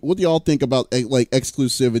think? What do y'all think about like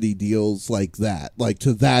exclusivity deals like that? Like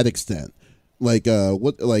to that extent? Like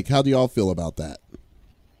how do y'all feel about that?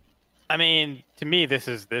 I mean, to me, this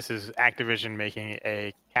is Activision making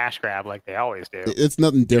a cash grab like they always do. It's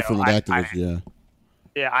nothing different with Activision.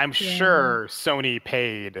 Yeah, I'm sure Sony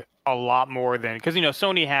paid a lot more than, because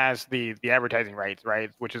Sony has the advertising rights,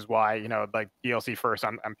 right? Which is why like DLC first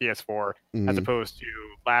on PS4 as opposed to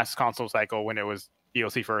last console cycle when it was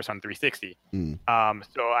DLC first on 360.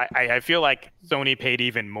 So I feel like Sony paid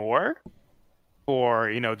even more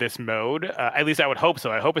for this mode. At least I would hope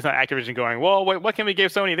so. I hope it's not Activision going, well, what can we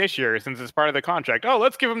give Sony this year since it's part of the contract? Oh,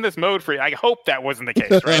 let's give them this mode free. I hope that wasn't the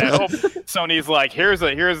case, right? I hope Sony's like, here's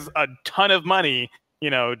a ton of money.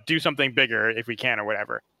 Do something bigger if we can or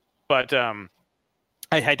whatever. But I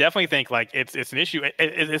definitely think like it's an issue,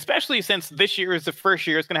 especially since this year is the first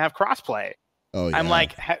year it's going to have crossplay. Oh, yeah. I'm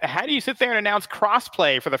like, how do you sit there and announce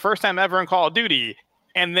crossplay for the first time ever in Call of Duty?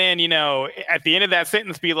 And then, at the end of that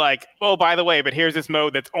sentence be like, oh, by the way, but here's this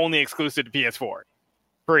mode that's only exclusive to PS4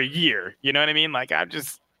 for a year. You know what I mean? Like, I'm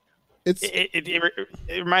just... It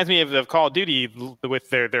reminds me of Call of Duty with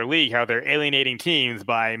their league, how they're alienating teams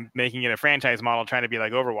by making it a franchise model, trying to be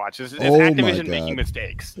like Overwatch. It's Activision making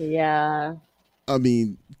mistakes. Yeah. I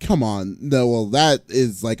mean, come on. No, well, that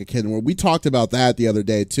is like a kid word. We talked about that the other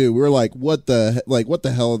day too. We were like, what the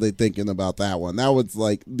hell are they thinking about that one? That was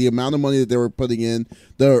like the amount of money that they were putting in,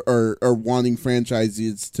 or wanting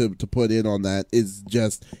franchises to put in on that is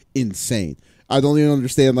just insane. I don't even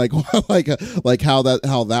understand like how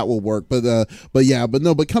that will work. But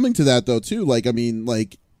coming to that though too, like, I mean,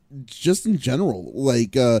 like, just in general,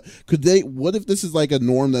 like, what if this is like a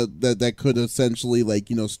norm that could essentially like,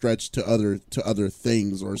 stretch to other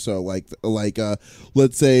things or so, like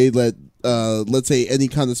let's say any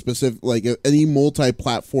kind of specific, like any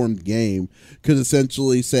multi-platform game could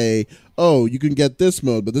essentially say, oh, you can get this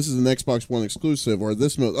mode, but this is an Xbox One exclusive, or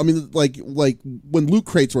this mode. I mean, like when loot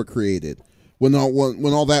crates were created. When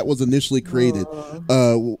all that was initially created,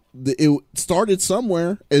 it started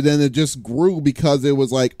somewhere, and then it just grew because it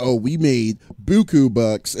was like, oh, we made buku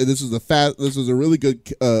bucks, and this was a really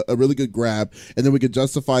good grab, and then we could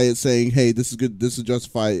justify it saying, hey, this is good. This is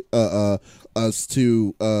justify us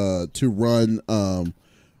to run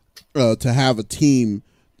to have a team.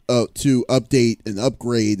 To update and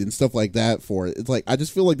upgrade and stuff like that for it. It's like, I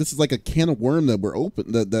just feel like this is like a can of worm that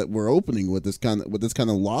we're opening with this kind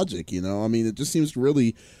of logic. I mean, it just seems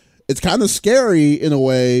really, it's kind of scary in a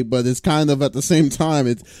way, but it's kind of at the same time,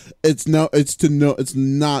 it's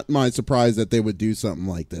not my surprise that they would do something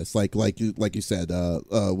like this, like you said,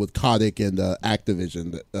 with Kotick and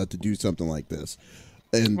Activision to do something like this.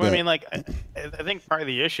 And well, I mean, like, I think part of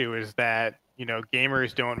the issue is that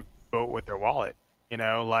gamers don't vote with their wallet.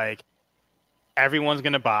 Like, everyone's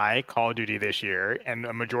going to buy Call of Duty this year, and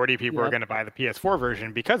a majority of people are going to buy the PS4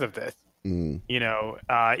 version because of this. Even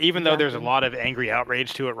though there's a lot of angry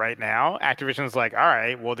outrage to it right now, Activision's like, all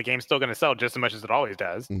right, well, the game's still going to sell just as much as it always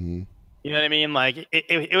does. You know what I mean? Like,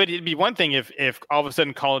 it would be one thing if all of a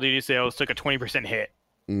sudden Call of Duty sales took a 20% hit,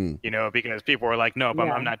 because people were like, nope,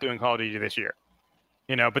 I'm not doing Call of Duty this year.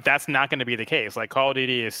 But that's not going to be the case. Like, Call of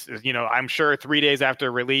Duty is, I'm sure 3 days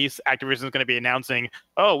after release, Activision is going to be announcing,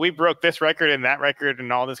 oh, we broke this record and that record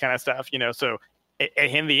and all this kind of stuff, so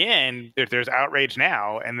in the end, there's outrage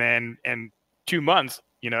now. And then in 2 months,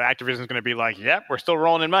 Activision is going to be like, yep, we're still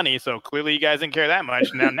rolling in money. So clearly you guys didn't care that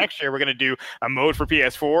much. Now next year, we're going to do a mode for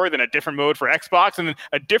PS4, then a different mode for Xbox, and then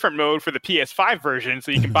a different mode for the PS5 version.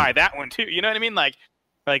 So you can buy that one too. You know what I mean? Like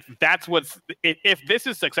that's if this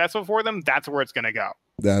is successful for them, that's where it's going to go.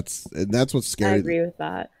 That's what's scary. I agree with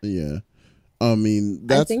that. Yeah. I mean,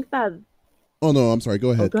 I think that. Oh no, I'm sorry.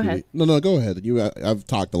 Go ahead. Go ahead. No, go ahead. I've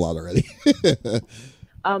talked a lot already.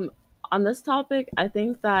 On this topic, I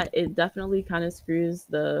think that it definitely kind of screws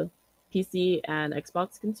the PC and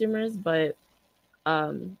Xbox consumers, but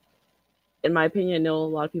in my opinion, I know a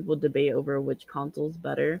lot of people debate over which console's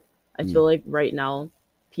better. I feel like right now,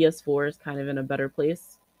 PS4 is kind of in a better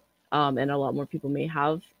place, and a lot more people may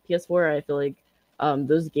have PS4. I feel like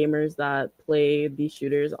those gamers that play these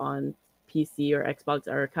shooters on PC or Xbox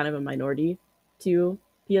are kind of a minority to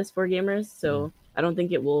PS4 gamers. So I don't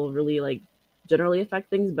think it will really like generally affect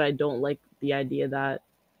things, but I don't like the idea that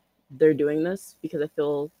they're doing this because I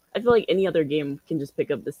feel like any other game can just pick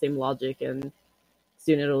up the same logic, and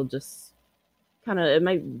soon it'll just it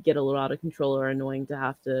might get a little out of control or annoying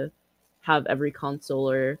to have every console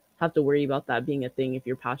or have to worry about that being a thing if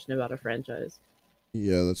you're passionate about a franchise.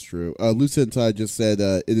 Yeah, that's true. Lucentai just said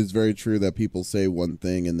it is very true that people say one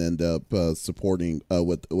thing and end up supporting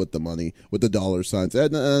with the money, with the dollar signs,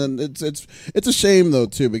 and it's a shame though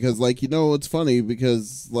too, because like, you know, it's funny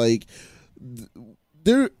because like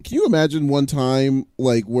there, can you imagine one time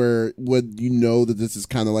like where when you know that this is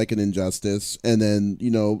kind of like an injustice, and then you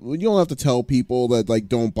know you don't have to tell people that like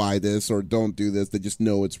don't buy this or don't do this, they just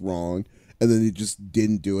know it's wrong. And then they just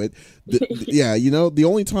didn't do it. Yeah, you know, the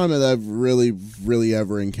only time that I've really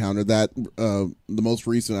ever encountered that, the most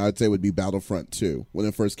recent I'd say would be Battlefront 2 when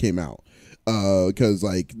it first came out. Because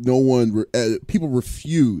like no one, people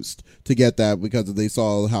refused to get that because they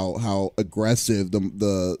saw how aggressive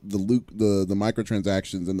the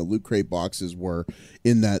microtransactions and the loot crate boxes were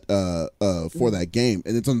in that for that game.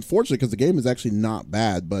 And it's unfortunate because the game is actually not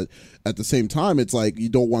bad, but at the same time, it's like you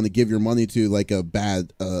don't want to give your money to like a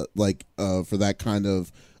bad for that kind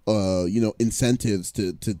of you know, incentives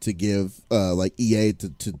to give like EA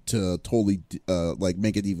to totally like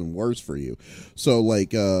make it even worse for you. So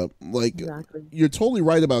like exactly. You're totally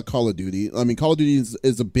right about Call of Duty. I mean, Call of Duty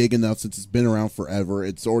is a big enough since it's been around forever.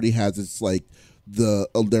 It's already has its like their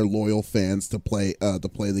loyal fans to play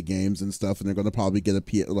the games and stuff, and they're going to probably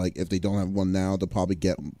get like if they don't have one now, they'll probably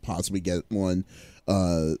possibly get one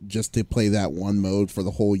just to play that one mode for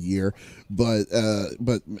the whole year. But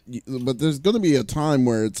there's going to be a time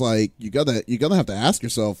where it's like you're gonna have to ask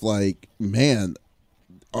yourself, like, man,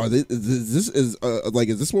 is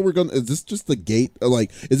this what we're going to, is this just the gate,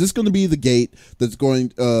 like is this going to be the gate that's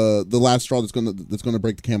going the last straw that's going to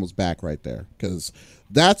break the camel's back right there? Because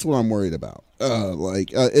that's what I'm worried about.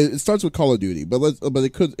 It starts with Call of Duty, but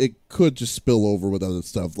it could just spill over with other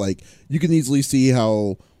stuff. Like you can easily see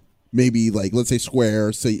how maybe like let's say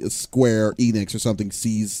Square Enix or something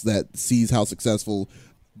sees how successful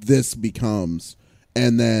this becomes,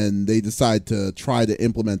 and then they decide to try to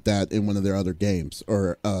implement that in one of their other games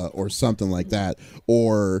or something like that,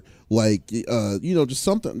 or like you know, just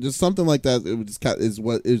something like that. It just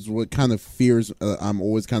is what kind of fears I'm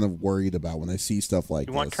always kind of worried about when I see stuff like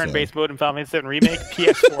this. You want turn-based mode in Final Fantasy VII Remake?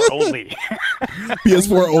 PS4 only.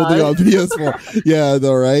 PS4 only on PS4. Yeah,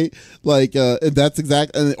 though, right? Like that's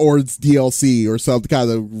exact, or it's DLC or some kind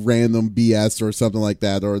of random BS or something like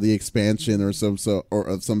that, or the expansion or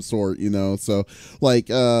of some sort, you know. So like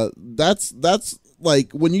that's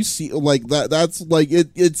like when you see like that's like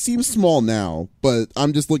it seems small now, but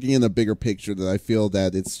I'm just looking in a bigger picture that I feel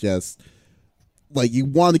that it's just like you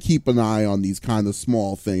want to keep an eye on these kind of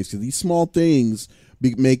small things, because these small things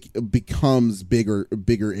becomes bigger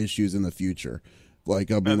issues in the future. Like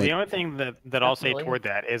the only thing that I'll say toward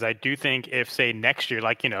that is I do think if say next year,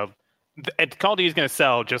 like, you know, Call of Duty is going to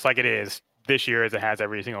sell just like it is this year as it has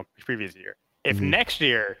every single previous year. If next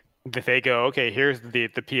year if they go, okay, here's the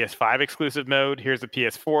PS5 exclusive mode, here's the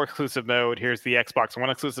PS4 exclusive mode, here's the Xbox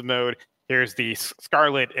One exclusive mode, here's the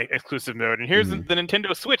Scarlet exclusive mode, and here's the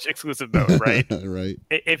Nintendo Switch exclusive mode, right? Right.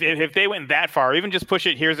 If they went that far, or even just push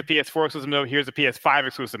it, here's the PS4 exclusive mode, here's the PS5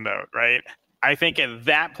 exclusive mode, right? I think at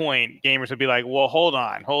that point, gamers would be like, well, hold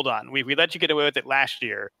on. We let you get away with it last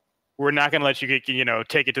year. We're not going to let you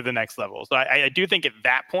take it to the next level. So I do think at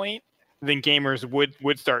that point, then gamers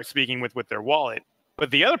would start speaking with their wallet. But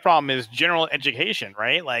the other problem is general education,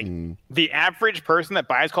 right? Like the average person that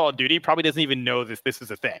buys Call of Duty probably doesn't even know this is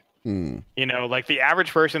a thing. You know, like the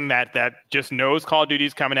average person that just knows Call of Duty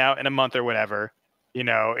is coming out in a month or whatever, you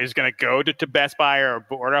know, is going to go to Best Buy or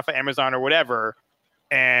order off of Amazon or whatever,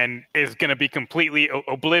 and is going to be completely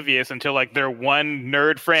oblivious until like their one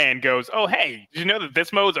nerd friend goes, oh, hey, did you know that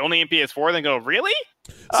this mode's only in PS4? Then go, really?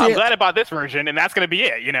 Oh, I'm glad I bought this version, and that's going to be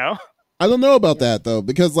it, you know? I don't know about that though,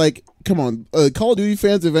 because like, come on, Call of Duty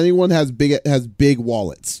fans, if anyone has big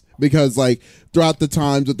wallets, because like throughout the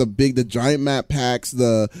times with the giant map packs,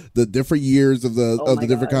 the different years of the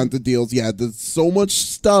different kinds of deals, yeah, there's so much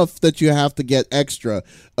stuff that you have to get extra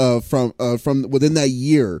from within that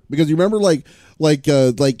year, because you remember like I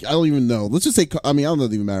don't even know. Let's just say, I mean, I don't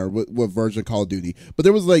even matter what version of Call of Duty, but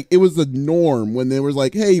there was like, it was the norm when there was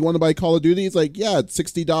like, hey, you want to buy Call of Duty? It's like, yeah, it's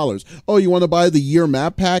 $60. Oh, you want to buy the year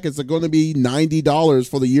map pack? It's going to be $90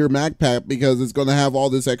 for the year map pack because it's going to have all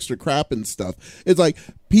this extra crap and stuff. It's like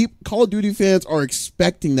Call of Duty fans are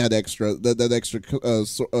expecting that extra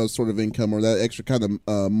sort of income, or that extra kind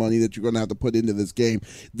of money that you're going to have to put into this game,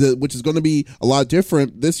 which is going to be a lot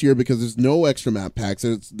different this year because there's no extra map packs.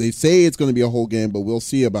 They say it's going to be a whole game, but we'll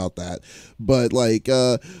see about that. But like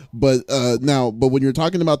but when you're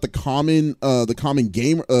talking about the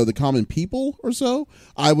common people or so,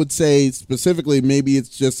 I would say specifically maybe it's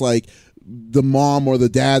just like the mom or the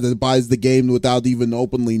dad that buys the game without even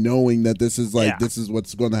openly knowing that this is this is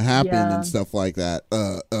what's going to happen and stuff like that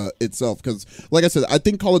itself. Because like I said, I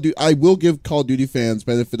think I will give Call of Duty fans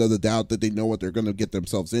benefit of the doubt that they know what they're going to get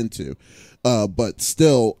themselves into. But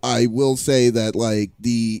still, I will say that like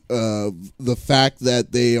the fact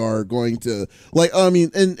that they are going to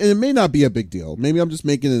and it may not be a big deal. Maybe I'm just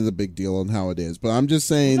making it a big deal on how it is, but I'm just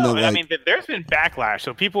saying that I mean, there's been backlash,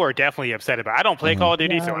 so people are definitely upset about it. I don't play Call of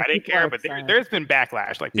Duty, so I didn't care, but there's been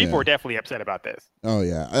backlash. Like people are definitely upset about this. Oh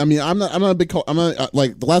yeah, I mean, I'm not a big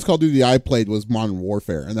like the last Call of Duty I played was Modern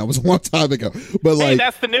Warfare, and that was a long time ago. But like,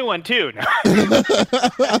 that's the new one too.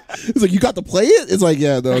 It's like, you got to play it. It's like,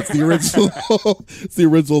 yeah, no, it's the original. It's the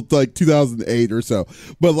original, like 2008 or so.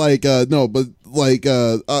 But like, no, but like,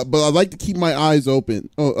 but I like to keep my eyes open.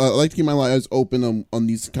 I like to keep my eyes open on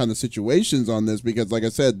these kind of situations on this, because like I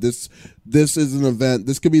said, this is an event.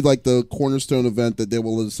 This could be like the cornerstone event that they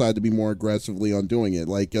will decide to be more aggressively on doing it.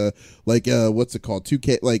 Like what's it called?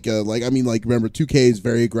 2K. Remember 2K is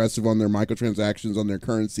very aggressive on their microtransactions on their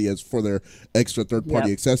currency as for their extra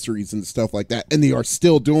third-party accessories and stuff like that, and they are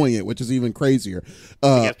still doing it, which is even crazier.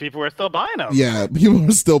 Because people are still buying them. Yeah, people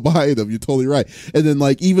are still buying them. You're totally right. And then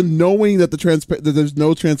like even knowing that that there's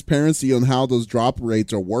no transparency on how those drop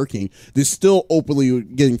rates are working, they're still openly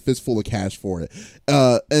getting fistful of cash for it.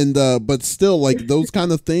 But still, like those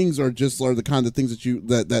kind of things are the kind of things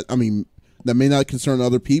that may not concern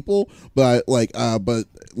other people, but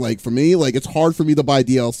for me, like it's hard for me to buy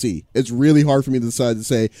DLC. It's really hard for me to decide to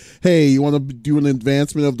say, hey, you want to do an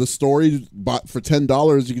advancement of the story for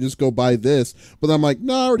 $10? You can just go buy this. But I'm like,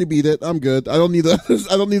 no, I already beat it. I'm good. I don't need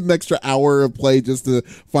an extra hour of play just to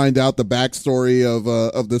find out the backstory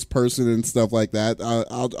of this person and stuff like that.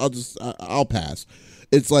 I'll pass.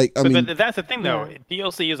 It's like, but that's the thing though.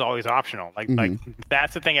 DLC is always optional. Like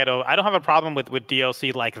that's the thing. I don't have a problem with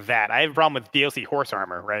DLC like that. I have a problem with DLC horse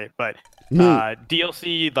armor, right? But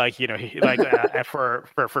DLC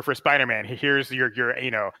for Spider-Man, here's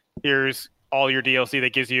here's all your DLC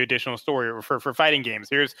that gives you additional story for fighting games.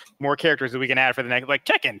 Here's more characters that we can add for the next, like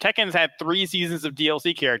Tekken. Tekken's had 3 seasons of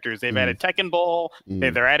DLC characters. They've added Tekken Bowl.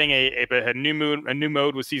 They're adding a new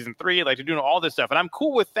mode with season 3. Like they're doing all this stuff, and I'm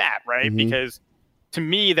cool with that, right? Because to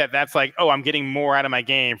me, that's like, oh, I'm getting more out of my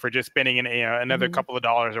game for just spending another couple of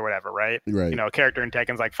dollars or whatever, right? Right. A character in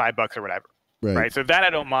Tekken's like $5 or whatever, right? So that I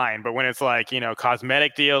don't mind. But when it's like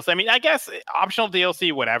cosmetic DLC, I mean, I guess optional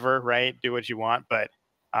DLC, whatever, right? Do what you want. But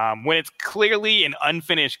when it's clearly an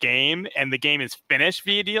unfinished game and the game is finished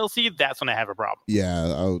via DLC, that's when I have a problem.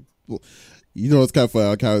 Yeah, it's kind of funny.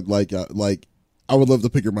 I kind of like I would love to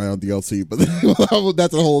pick my own DLC, but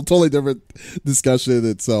that's a whole totally different discussion in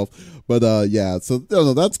itself. But so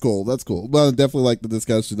no, that's cool. That's cool. But I definitely like the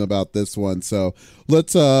discussion about this one. So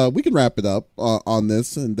let's we can wrap it up on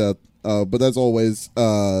this. And but as always,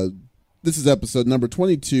 this is episode number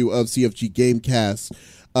 22 of CFG Gamecast.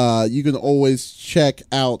 You can always check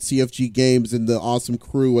out CFG Games and the awesome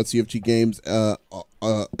crew at CFG Games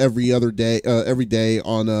every day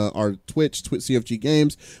on our Twitch CFG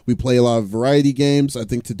Games. We play a lot of variety games. I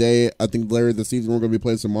think Larry, this evening we're going to be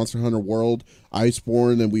playing some Monster Hunter World,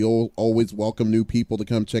 Iceborne, and we always welcome new people to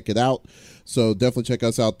come check it out. So definitely check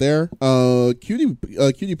us out there.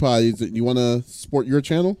 QTPye, you want to support your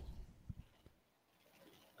channel?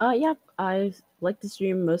 Yeah, I like to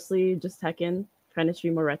stream mostly just Tekken. Trying to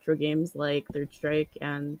stream more retro games like Third Strike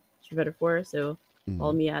and Street Fighter 4. So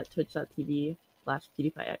follow me at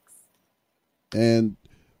twitch.tv/QTPyeX. And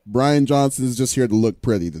Bryan Dawson is just here to look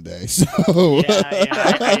pretty today. So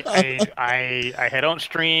I don't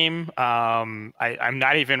stream. I'm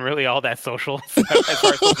not even really all that social as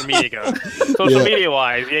far as social media goes. Social media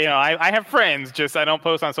wise, I have friends. Just I don't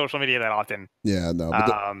post on social media that often. Yeah, no.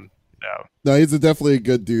 No, he's definitely a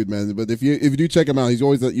good dude, man. But if you do check him out, he's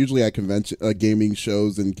always usually at gaming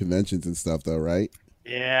shows and conventions and stuff, though, right?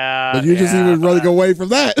 Yeah. But you're just even running away from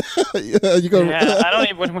that. You go. Yeah, I don't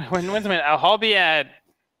even. When's my? I'll be at.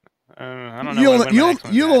 I don't know. You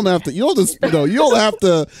don't have to. You don't have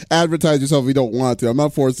to advertise yourself if you don't want to. I'm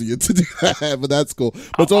not forcing you to do that, but that's cool.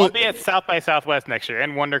 But I'll be at South by Southwest next year,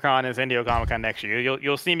 and WonderCon and San Diego Comic Con next year.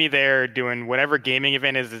 You'll see me there doing whatever gaming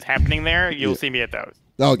event is happening there. You'll see me at those.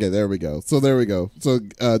 Okay, there we go. So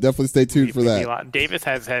definitely stay tuned for that. Davis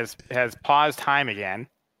has paused time again.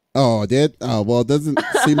 Oh, I did? Oh, well, it doesn't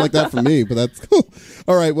seem like that for me, but that's cool.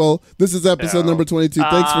 All right, well, this is episode number 22.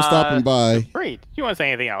 Thanks for stopping by. Great. Do you want to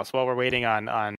say anything else while we're waiting on